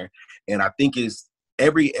ad on there, and I think it's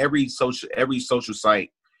every social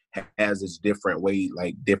site has its different way,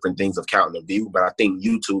 like different things of counting a view. But I think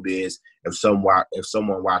YouTube is, if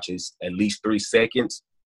someone watches at least 3 seconds,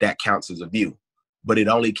 that counts as a view. But it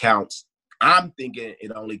only counts. I'm thinking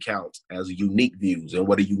it only counts as unique views, and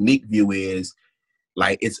what a unique view is,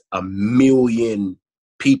 like, it's 1 million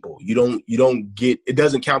people. You don't get, it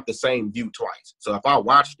doesn't count the same view twice. So if I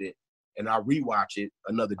watched it and I rewatch it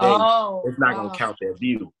another day, it's not gonna count that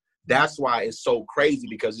view. That's why it's so crazy,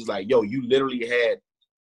 because it's like, yo, you literally had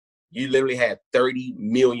 30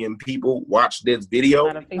 million people watch this video.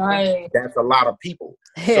 Right. That's a lot of people.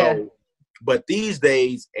 Yeah. So, but these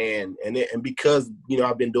days, and because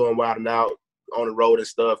I've been doing Wild 'N Out on the road and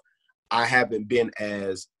stuff, I haven't been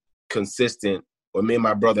as consistent, or me and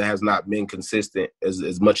my brother has not been consistent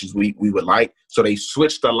as much as we would like. So they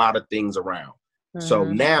switched a lot of things around. So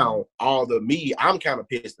now I'm kind of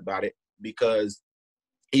pissed about it because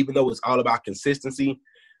even though it's all about consistency,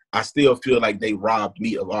 I still feel like they robbed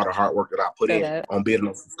me of all the hard work that I put in on building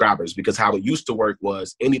on subscribers, because how it used to work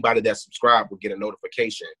was anybody that subscribed would get a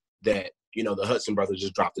notification that, the Hudson brothers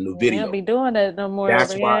just dropped a new video. They'll be doing that no more.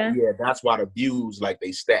 That's why the views, like,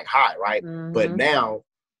 they stack high, right? But now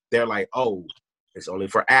they're like, oh, it's only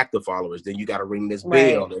for active followers. Then you got to ring this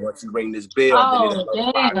bell. And once you ring this bell,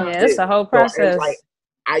 it's a whole process. So,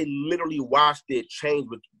 I literally watched it change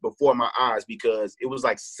before my eyes, because it was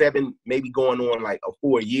like 7, maybe going on like a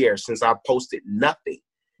full year since I posted nothing.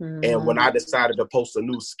 And when I decided to post a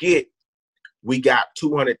new skit, we got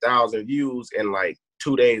 200,000 views in like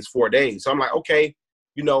 2 days, 4 days. So I'm like, okay,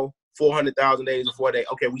 400,000 days in 4 days.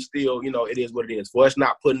 Okay, we still, it is what it is. For us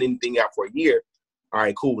not putting anything out for a year, all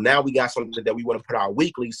right, cool. Now we got something that we want to put out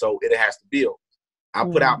weekly, so it has to build. I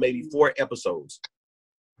put out maybe 4 episodes.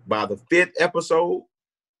 By the 5th episode,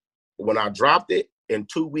 when I dropped it, in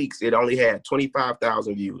 2 weeks, it only had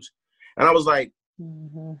 25,000 views. And I was like,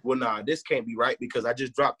 well, nah, this can't be right, because I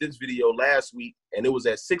just dropped this video last week and it was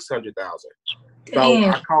at 600,000. So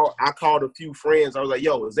I called a few friends. I was like,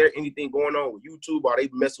 yo, is there anything going on with YouTube? Are they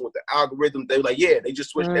messing with the algorithm? They were like, yeah, they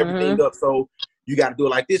just switched everything up. So you got to do it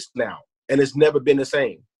like this now. And it's never been the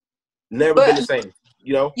same. Never been the same,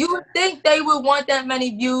 You would think they would want that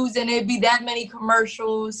many views and it'd be that many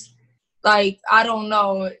commercials. Like, I don't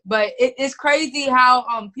know, but it's crazy how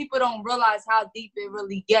people don't realize how deep it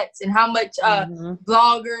really gets and how much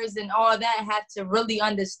bloggers and all that have to really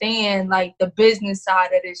understand, like, the business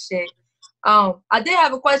side of this shit. I did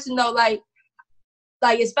have a question though, like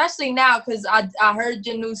especially now, because I heard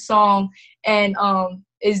your new song and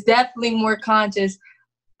it's definitely more conscious.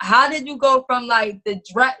 How did you go from like the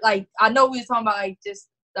dress? Like, I know we were talking about like just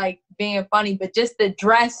like being funny, but just the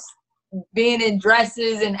dress, being in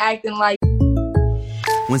dresses and acting like.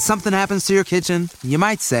 When something happens to your kitchen, you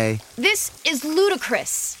might say, "This is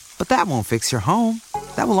ludicrous." But that won't fix your home.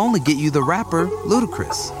 That will only get you the rapper,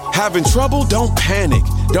 Ludacris. Having trouble? Don't panic.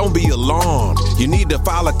 Don't be alarmed. You need to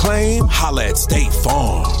file a claim? Holla at State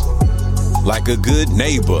Farm. Like a good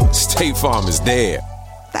neighbor, State Farm is there.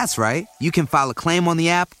 That's right. You can file a claim on the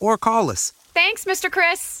app or call us. Thanks, Mr.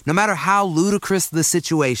 Chris. No matter how ludicrous the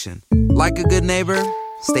situation, like a good neighbor,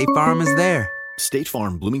 State Farm is there. State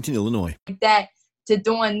Farm, Bloomington, Illinois. That to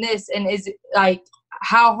doing this, and is it like,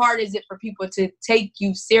 how hard is it for people to take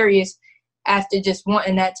you serious after just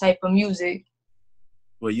wanting that type of music?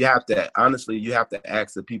 Well, you have to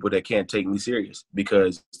ask the people that can't take me serious,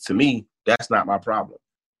 because to me, that's not my problem.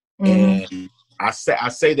 And I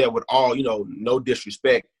say that with all, no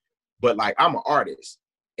disrespect, but like, I'm an artist,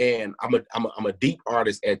 and I'm a deep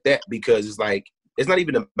artist at that, because it's like, it's not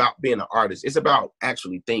even about being an artist. It's about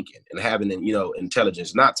actually thinking and having,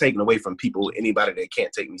 intelligence, not taking away from people, anybody that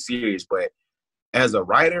can't take me serious. But as a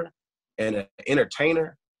writer and an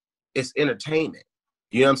entertainer, it's entertainment.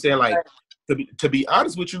 You know what I'm saying? Like, to be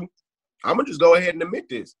honest with you, I'm gonna just go ahead and admit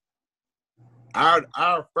this.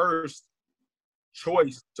 Our first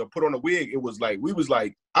choice to put on a wig,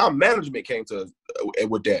 our management came to us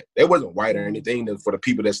with that. It wasn't white or anything for the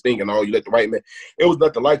people that's thinking, oh, you let the white man. It was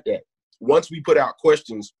nothing like that. Once we put out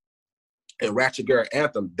Questions and Ratchet Girl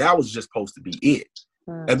Anthem, that was just supposed to be it.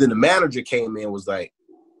 And then the manager came in and was like,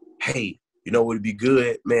 hey, you know what would be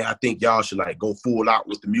good, man? I think y'all should like go full out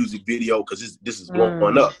with the music video, because this is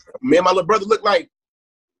going up. Me and my little brother looked like,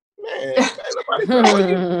 man,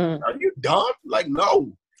 are you dumb? Like,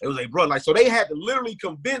 no. It was like, bro, like, so they had to literally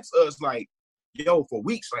convince us, like, yo, for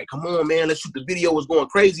weeks, like, come on, man, let's shoot the video. Was going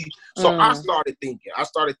crazy. So I started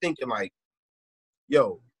thinking like,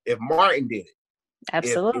 yo, if Martin did it,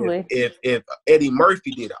 absolutely, if Eddie Murphy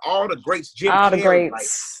did it, all the greats, Jim Carrey, the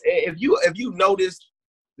greats. Like, if you notice,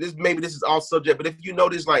 this is off subject, but if you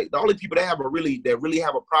notice, like, the only people that really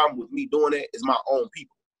have a problem with me doing it is my own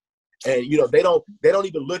people. And they don't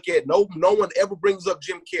even look at no one ever brings up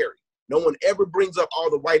Jim Carrey. No one ever brings up all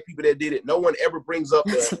the white people that did it. No one ever brings up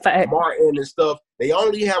Martin and stuff. They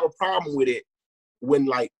only have a problem with it when,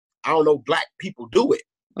 like, I don't know, black people do it.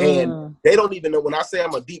 And they don't even know. When I say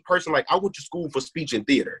I'm a deep person, like, I went to school for speech and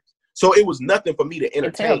theater. So it was nothing for me to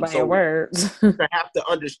entertain. So words. To have to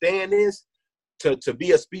understand this, to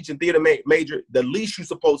be a speech and theater major, the least you're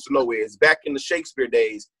supposed to know is, back in the Shakespeare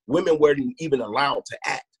days, women weren't even allowed to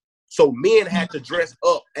act. So men had to dress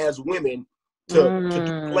up as women to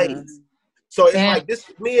do plays. So it's like this.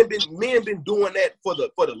 Men been doing that for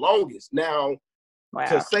the longest. Now,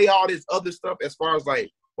 to say all this other stuff as far as like,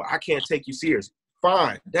 well, I can't take you serious.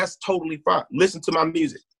 Fine, that's totally fine. Listen to my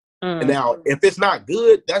music. And now, if it's not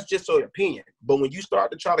good, that's just your opinion. But when you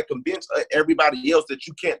start to try to convince everybody else that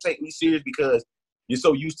you can't take me serious because You're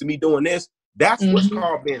so used to me doing this. That's what's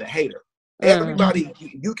called being a hater. Everybody,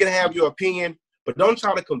 you can have your opinion, but don't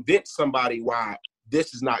try to convince somebody why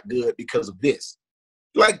this is not good because of this.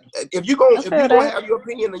 Like, if you're gonna have your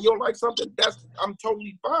opinion and you don't like something, I'm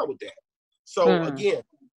totally fine with that. So again,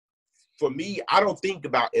 for me, I don't think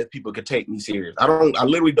about if people could take me serious. I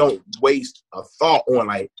literally don't waste a thought on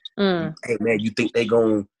like, hey man, you think they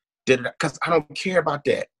gonna did it? Because I don't care about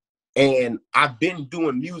that. And I've been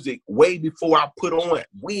doing music way before I put on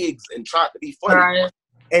wigs and tried to be funny. Right.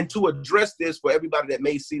 And to address this, for everybody that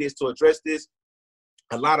may see this, to address this,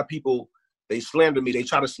 a lot of people, they slander me. They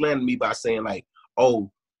try to slander me by saying like, oh,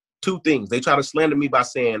 two things. They try to slander me by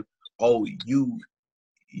saying, oh, you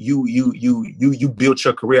built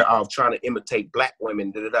your career off trying to imitate black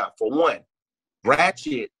women. For one,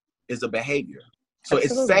 ratchet is a behavior. So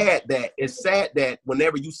Absolutely. it's sad that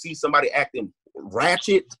whenever you see somebody acting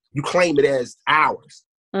ratchet, you claim it as ours.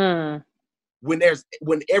 When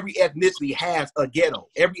every ethnicity has a ghetto,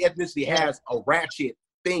 every ethnicity has a ratchet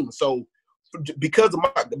thing. So because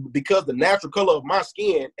the natural color of my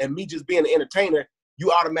skin and me just being an entertainer,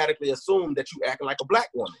 you automatically assume that you acting like a black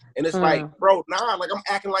woman. And it's like, bro, nah, like I'm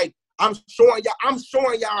acting like I'm showing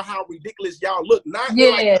y'all how ridiculous y'all look, not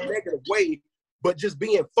in like a negative way, but just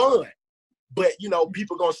being fun. But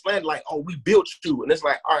people gonna slander like, oh, we built you. And it's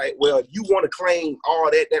like, all right, well, if you want to claim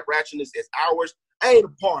all that ratchetness is ours, I ain't a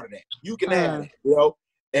part of that. You can have it,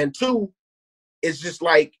 And two, it's just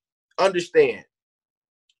like, understand,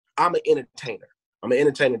 I'm an entertainer.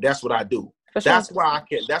 That's what I do. That's why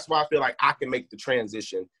I feel like I can make the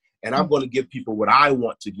transition, and I'm going to give people what I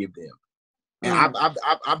want to give them. And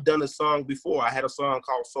I've done a song before. I had a song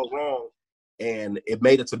called So Wrong, and it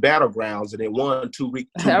made it to Battlegrounds, and it won 2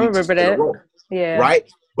 weeks. I remember that. Yeah. Right?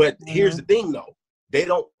 But here's the thing, though. They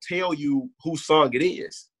don't tell you whose song it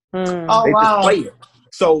is. Oh, they wow. just play it.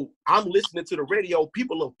 So I'm listening to the radio.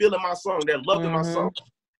 People are feeling my song. They're loving my song.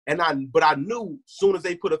 But I knew as soon as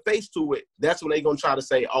they put a face to it, that's when they're going to try to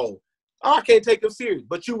say, oh, I can't take them serious.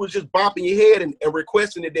 But you was just bopping your head and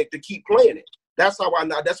requesting it to keep playing it. That's why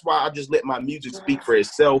I just let my music speak for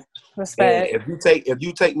itself. Respect. And if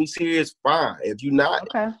you take me serious, fine. If you not,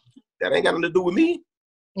 that ain't got nothing to do with me.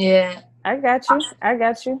 Yeah. I got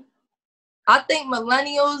you. I think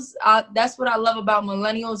millennials, that's what I love about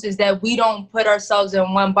millennials, is that we don't put ourselves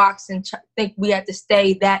in one box and think we have to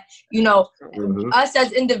stay that, us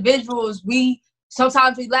as individuals,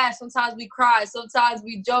 sometimes we laugh, sometimes we cry, sometimes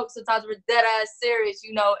we joke, sometimes we're dead ass serious,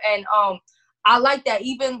 and I like that.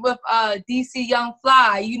 Even with DC Young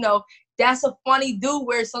Fly, that's a funny dude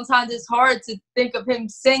where sometimes it's hard to think of him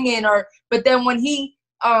singing, but then when he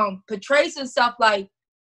portrays himself like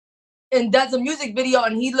and does a music video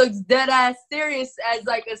and he looks dead ass serious as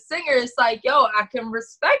like a singer, it's like, yo, I can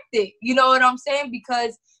respect it. You know what I'm saying?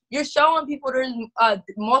 Because you're showing people there's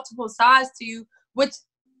multiple sides to you, which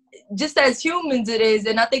just as humans it is.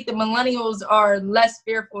 And I think the millennials are less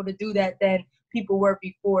fearful to do that than people were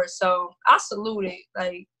before. So I salute it,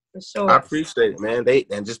 like, for sure. I appreciate it, man.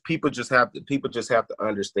 People just have to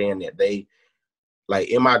understand that they, like,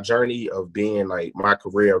 in my journey of being like my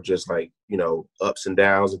career of just like, ups and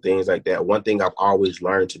downs and things like that, one thing I've always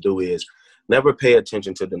learned to do is never pay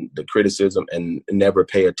attention to the criticism and never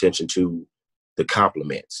pay attention to the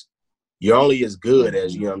compliments. You're only as good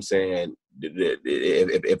as, you know what I'm saying,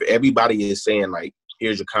 if everybody is saying like,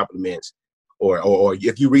 here's your compliments, or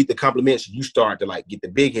if you read the compliments, you start to like get the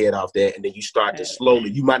big head off that, and then you start to slowly,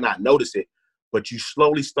 you might not notice it, but you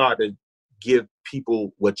slowly start to give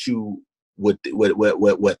people what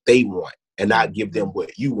they want and not give them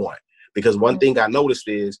what you want. Because one thing I noticed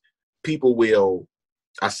is people will,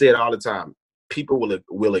 I say it all the time, people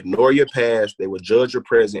will ignore your past, they will judge your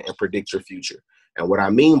present and predict your future. And what I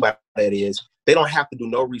mean by that is they don't have to do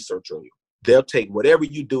no research on you. They'll take whatever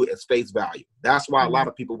you do at face value. That's why a lot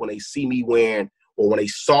of people, when they see me wearing, or when they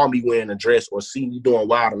saw me wearing a dress or see me doing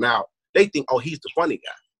Wild 'N Out, they think, oh, he's the funny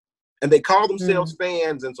guy. And they call themselves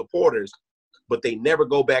fans and supporters, but they never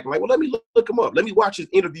go back and like, well, let me look him up. Let me watch his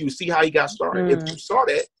interview, see how he got started. If you saw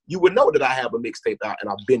that, you would know that I have a mixtape out and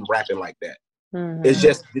I've been rapping like that. It's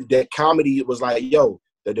just that comedy was like, yo,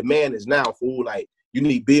 the demand is now, fool. Like, you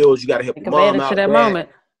need bills, you got to help your mom out. That moment.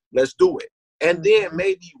 Let's do it. And then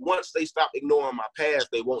maybe once they stop ignoring my past,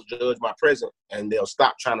 they won't judge my present, and they'll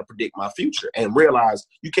stop trying to predict my future and realize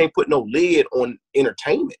you can't put no lid on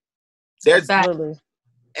entertainment. There's avenues.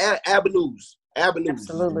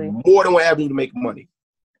 Absolutely. More than one avenue to make money.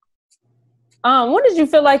 When did you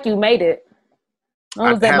feel like you made it?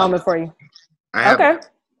 When was that moment for you? Okay.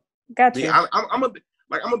 Got you. Yeah, I'm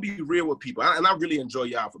gonna be real with people, and I really enjoy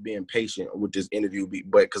y'all for being patient with this interview,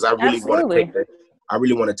 but because I really want to I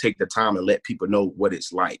really want to take the time and let people know what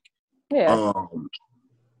it's like. Yeah.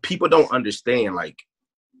 People don't understand like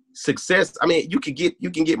success. I mean, you can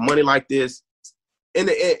get money like this. In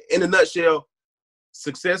a nutshell,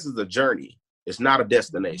 success is a journey. It's not a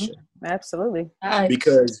destination. Absolutely.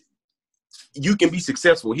 Because you can be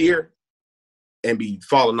successful here and be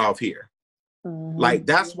falling off here. Like,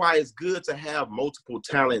 that's why it's good to have multiple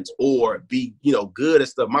talents or be, good at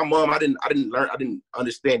stuff. My mom, I didn't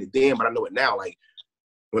understand it then, but I know it now. Like,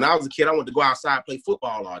 when I was a kid, I wanted to go outside and play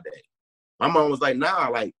football all day. My mom was like, nah,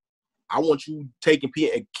 like, I want you taking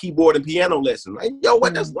keyboard and piano lessons. Like, yo,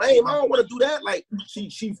 what? That's lame. I don't want to do that. Like,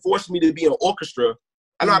 she forced me to be in an orchestra.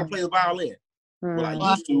 I know how to play the violin. Well,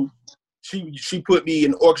 I used to. She put me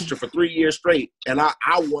in orchestra for 3 years straight, and I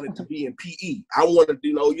wanted to be in PE. I wanted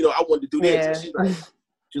to, I wanted to do this. Yeah. And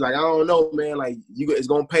she's like, I don't know, man. Like, it's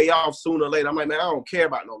gonna pay off sooner or later. I'm like, man, I don't care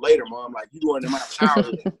about no later, Mom. Like, you going in my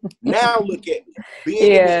childhood. Now look at me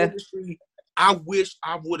being in the industry. I wish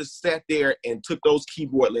I would have sat there and took those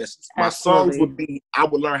keyboard lessons. My songs would be. I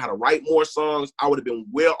would learn how to write more songs. I would have been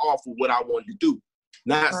well off of what I wanted to do.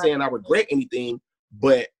 Not saying I regret anything,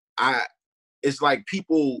 but it's like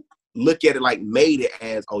people look at it like made it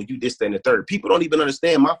as, oh, you this, that, and the third. People don't even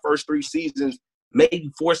understand my first 3 seasons, maybe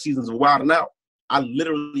 4 seasons of Wild 'N Out. I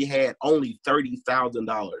literally had only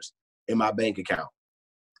 $30,000 in my bank account.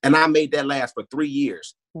 And I made that last for 3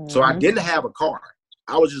 years. So I didn't have a car.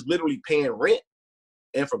 I was just literally paying rent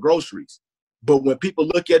and for groceries. But when people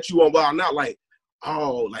look at you on Wild 'N Out like,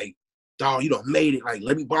 oh, like, dog, you done made it. Like,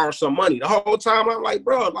 let me borrow some money. The whole time I'm like,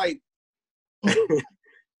 bro, like,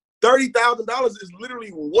 $30,000 is literally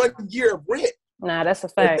 1 year of rent. Nah, that's a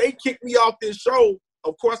fact. If they kicked me off this show,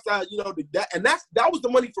 of course, that was the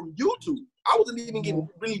money from YouTube. I wasn't even getting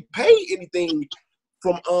really paid anything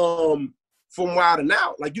from Wild 'N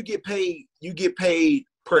Out. Like, you get paid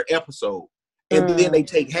per episode, and then they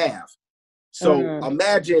take half. So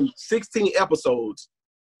imagine 16 episodes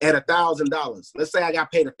at $1,000. Let's say I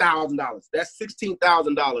got paid $1,000. That's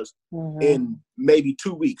 $16,000 in maybe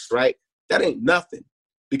 2 weeks, right? That ain't nothing.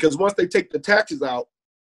 Because once they take the taxes out,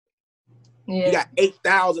 you got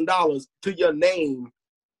 $8,000 to your name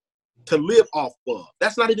to live off of.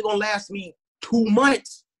 That's not even gonna last me 2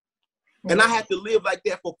 months, and I have to live like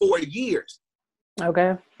that for 4 years.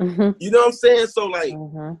 Okay. You know what I'm saying? So like,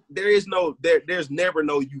 there's never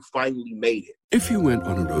no you finally made it. If you went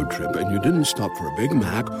on a road trip and you didn't stop for a Big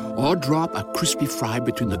Mac or drop a crispy fry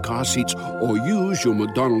between the car seats or use your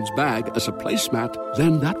McDonald's bag as a placemat,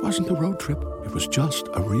 then that wasn't a road trip. It was just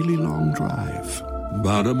a really long drive.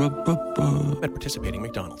 Ba-da-ba-ba-ba. At participating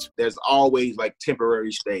McDonald's. There's always like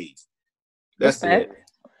temporary stays. That's it.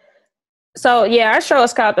 So yeah, our show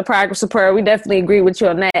is called The Progress Report. We definitely agree with you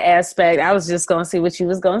on that aspect. I was just going to see what you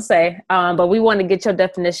was going to say. But we want to get your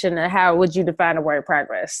definition of how would you define the word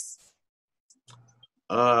progress?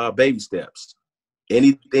 Baby steps.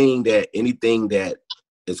 Anything that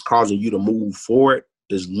is causing you to move forward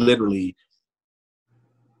is literally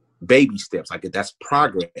baby steps. Like, that's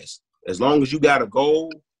progress. As long as you got a goal,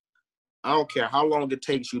 I don't care how long it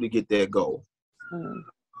takes you to get that goal.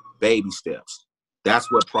 Baby steps.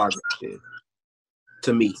 That's what progress is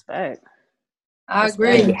to me. I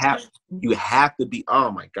agree. You have to be.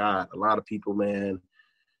 Oh my God, a lot of people, man.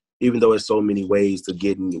 Even though there's so many ways to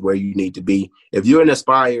get where you need to be, if you're an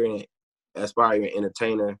aspiring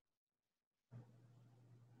entertainer,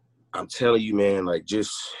 I'm telling you, man, like,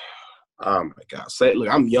 just, oh my God. Look,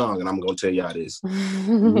 I'm young and I'm gonna tell y'all this.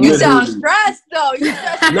 You sound stressed though.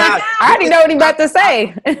 I already know what he's about to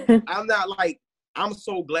say. I'm not like. I'm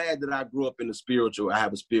so glad that I grew up in I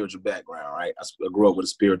have a spiritual background, right? I grew up with a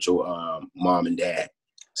spiritual mom and dad.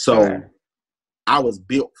 So I was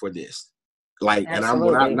built for this. Like,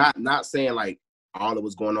 absolutely. And I'm not saying like all that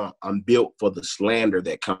was going on. I'm built for the slander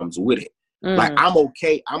that comes with it. Like, I'm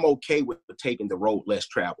okay with taking the road less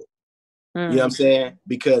traveled. You know what I'm saying?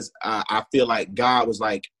 Because I feel like God was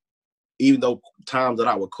like, even though times that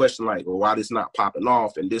I would question like, well, why this not popping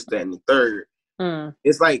off and this, that, and the third,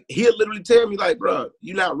 it's like he'll literally tell me like, bro,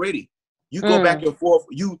 you're not ready. You go back and forth.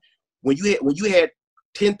 When you had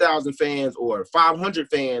 10,000 fans or 500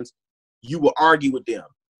 fans, you will argue with them.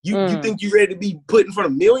 You think you're ready to be put in front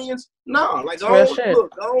of millions? No, like, go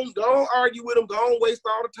on argue with them. Go on waste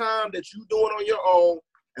all the time that you doing on your own.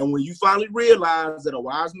 And when you finally realize that a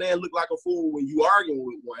wise man look like a fool when you arguing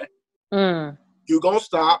with one, you're gonna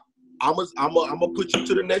stop. I'm gonna put you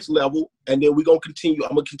to the next level, and then we're gonna continue.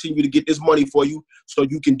 I'm gonna continue to get this money for you, so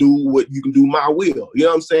you can do what you can do my will. You know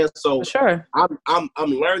what I'm saying? So sure, I'm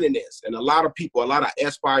learning this, and a lot of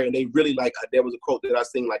aspire, and they really like. There was a quote that I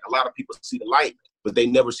seen, like, a lot of people see the light, but they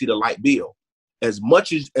never see the light bill. As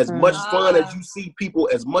much fun as you see people,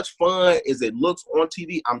 as much fun as it looks on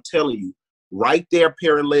TV, I'm telling you, right there,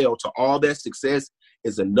 parallel to all that success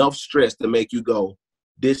is enough stress to make you go,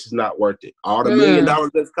 this is not worth it. All the $1 million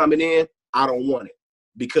that's coming in, I don't want it.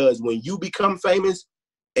 Because when you become famous,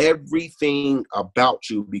 everything about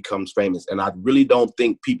you becomes famous. And I really don't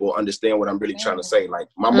think people understand what I'm really trying to say. Like,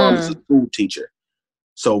 my mom is a school teacher.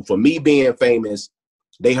 So for me being famous,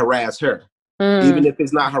 they harass her. Even if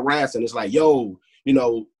it's not harassing, it's like, yo, you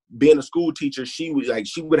know, being a school teacher, she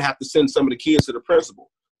would have to send some of the kids to the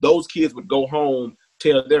principal. Those kids would go home,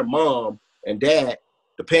 tell their mom and dad.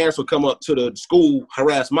 The parents would come up to the school,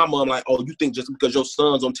 harass my mom, like, oh, you think just because your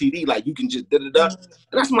son's on TV, like, you can just da-da-da. And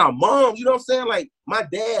that's my mom, you know what I'm saying? Like, my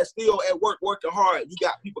dad's still at work, working hard. You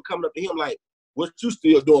got people coming up to him like, what you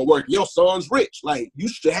still doing working? Your son's rich. Like, you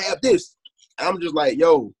should have this. I'm just like,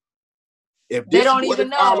 yo, if this is what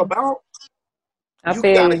it's all about,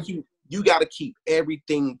 you gotta keep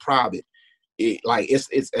everything private.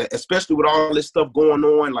 It's especially with all this stuff going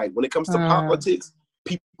on. Like, when it comes to politics,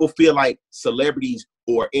 people feel like celebrities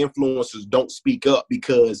or influencers don't speak up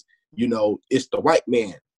because, you know, it's the white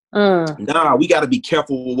man. Nah, we got to be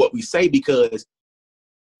careful with what we say, because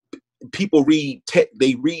people read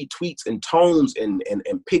tweets and tones and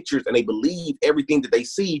pictures, and they believe everything that they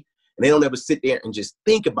see, and they don't ever sit there and just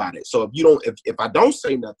think about it. So if I don't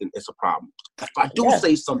say nothing, it's a problem. If I do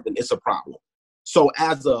say something, it's a problem. So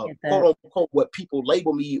as a quote unquote, what people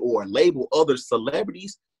label me or label other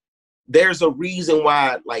celebrities, there's a reason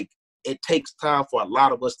why, like, it takes time for a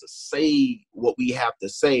lot of us to say what we have to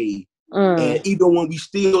say. And even when we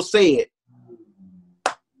still say it,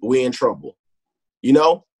 we're in trouble, you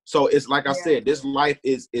know? So it's like I said, this life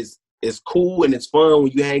is cool and it's fun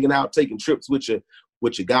when you're hanging out, taking trips with your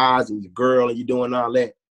guys and your girl, and you're doing all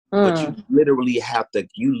that. But you literally have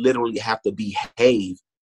to behave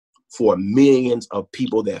for millions of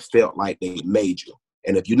people that felt like they made you.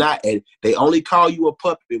 And if you're not, and they only call you a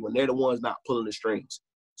puppet when they're the ones not pulling the strings.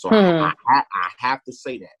 So I have to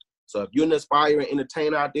say that. So if you're an aspiring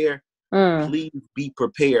entertainer out there, please be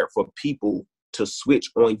prepared for people to switch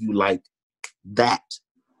on you like that.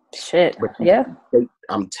 Shit.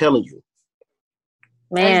 I'm telling you.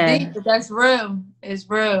 Man. That's deep, but that's real. It's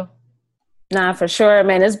real. Nah, for sure,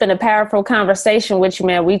 man. It's been a powerful conversation with you,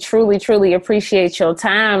 man. We truly, truly appreciate your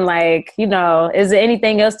time. Like, you know, is there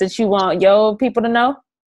anything else that you want your people to know?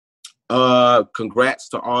 Congrats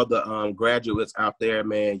to all the graduates out there,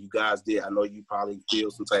 man. You guys did. I know you probably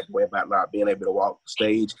feel some type of way about not being able to walk the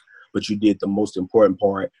stage, but you did the most important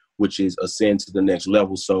part, which is ascend to the next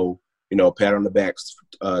level. So, you know, pat on the backs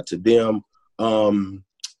to them.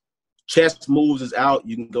 Chess Moves is out.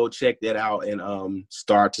 You can go check that out and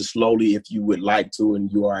start to slowly, if you would like to,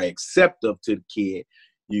 and you are acceptive to the kid,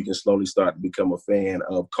 you can slowly start to become a fan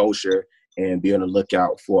of Kosher and be on the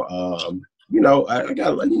lookout for I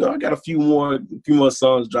got a few more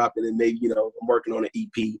songs dropping, and maybe, you know, I'm working on an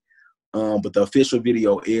EP. But the official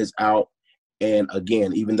video is out. And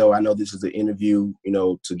again, even though I know this is an interview, you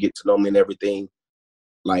know, to get to know me and everything,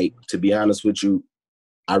 like, to be honest with you,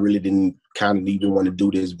 I really didn't kind of even want to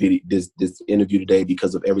do this interview today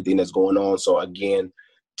because of everything that's going on. So again,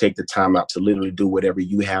 take the time out to literally do whatever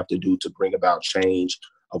you have to do to bring about change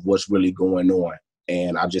of what's really going on.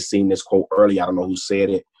 And I just seen this quote earlier. I don't know who said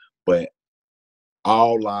it, but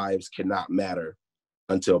all lives cannot matter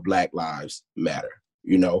until Black lives matter,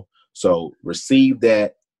 you know? So receive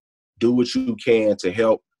that, do what you can to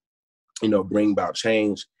help, you know, bring about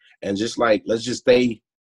change. And just like, let's stay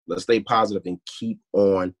positive and keep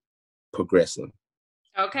on progressing.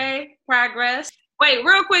 Okay, progress. Wait,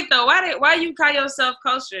 real quick though, why you call yourself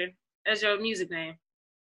Kosher as your music name?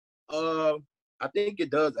 I think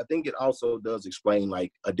it does. I think it also does explain,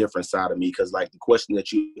 like, a different side of me, because, like, the question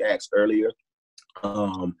that you asked earlier,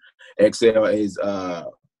 Excel, is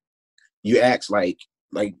you asked like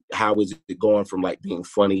how is it going from, like, being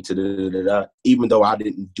funny to da-da-da-da, even though I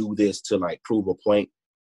didn't do this to, like, prove a point.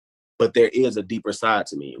 But there is a deeper side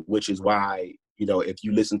to me, which is why, you know, if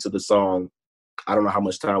you listen to the song, I don't know how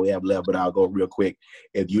much time we have left, but I'll go real quick.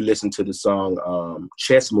 If you listen to the song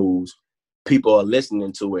Chess Moves, people are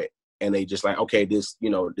listening to it and they just like, okay, this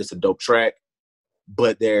a dope track.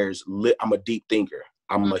 But I'm a deep thinker.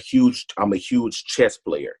 I'm a huge chess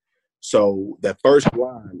player. So the first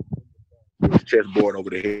line is chessboard over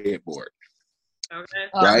the headboard. Okay.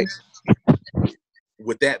 Right?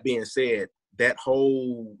 With that being said, that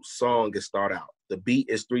whole song is start out. The beat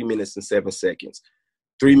is 3 minutes and 7 seconds.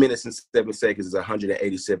 3 minutes and 7 seconds is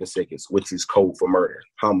 187 seconds, which is code for murder,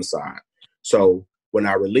 homicide. So when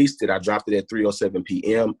I released it, I dropped it at 3:07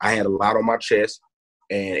 p.m. I had a lot on my chest,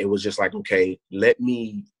 and it was just like, okay, let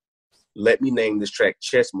me let me name this track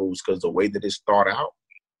Chess Moves, because the way that it started out,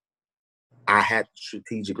 I had to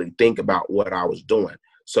strategically think about what I was doing.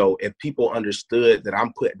 So if people understood that I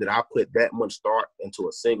put that much thought into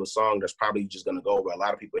a single song that's probably just going to go over a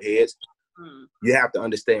lot of people's heads, you have to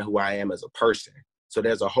understand who I am as a person. So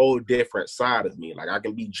there's a whole different side of me. Like, I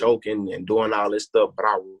can be joking and doing all this stuff, but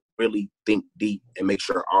I really think deep and make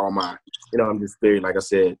sure all my, I'm just very, like I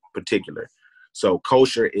said, particular. So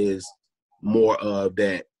Kosher is more of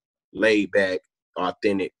that laid back,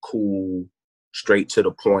 authentic, cool, straight to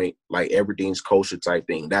the point, like everything's kosher type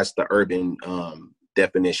thing. That's the urban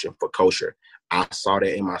definition for kosher. I saw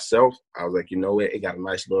that in myself. I was like, you know what? It got a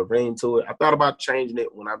nice little ring to it. I thought about changing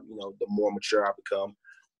it when the more mature I become,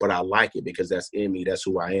 but I like it because that's in me. That's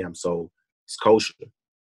who I am. So it's kosher.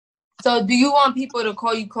 So do you want people to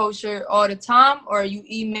call you kosher all the time, or are you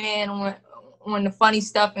E-Man when the funny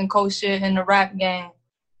stuff in kosher in the rap game?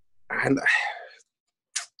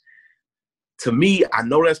 To me, I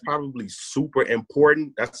know that's probably super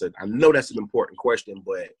important. I know that's an important question,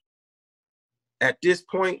 but at this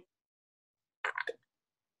point,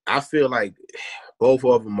 I feel like both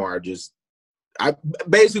of them are just. I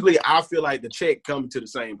feel like the check coming to the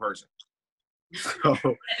same person. So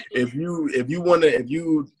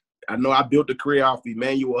I know I built a career off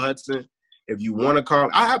Emmanual Hudson. If you want to call,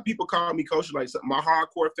 I have people call me kosher. Like my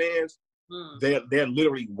hardcore fans, they're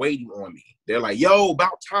literally waiting on me. They're like, "Yo,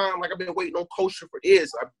 about time! Like I've been waiting on kosher for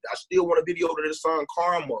this. I still want a video to the song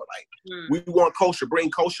Karma. Like we want kosher. Bring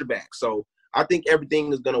kosher back." So I think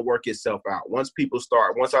everything is gonna work itself out. Once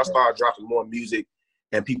I start dropping more music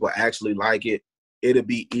and people actually like it, it'll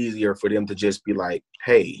be easier for them to just be like,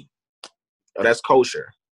 "Hey, that's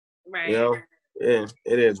kosher." Right. Yeah,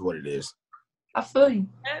 it is what it is. I feel you.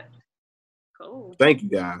 Cool. Thank you,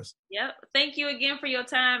 guys. Yep. Thank you again for your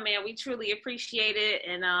time, man. We truly appreciate it,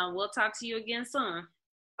 and we'll talk to you again soon.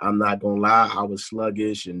 I'm not gonna lie, I was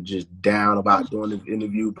sluggish and just down about doing this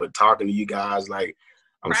interview, but talking to you guys, like,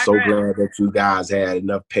 I'm so glad that you guys had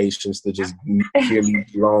enough patience to just hear me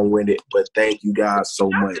long-winded. But thank you guys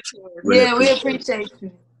so much. Really we appreciate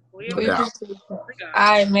you. We appreciate you. All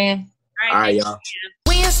right, man. All right, y'all.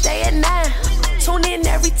 We ain't stay at 9. Tune in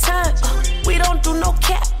every time. We don't do no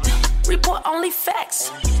cap. Report only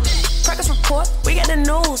facts. Progress report. We got the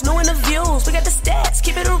news, no interviews. We got the stats.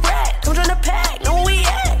 Keep it a rack. Come join the pack. Know where we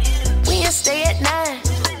at. We ain't stay at 9.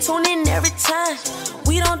 Tune in every time.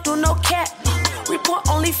 We don't do no cap. Report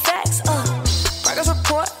only facts. Progress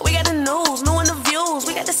report. We got the news, no interviews.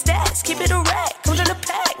 We got the stats. Keep it a rack. Come join the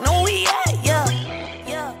pack. Know where we at. Yeah.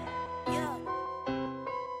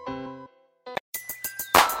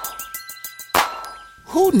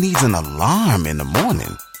 Who needs an alarm in the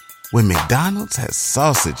morning when McDonald's has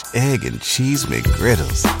sausage, egg, and cheese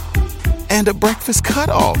McGriddles and a breakfast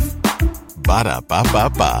cutoff?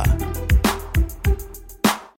 Ba-da-ba-ba-ba.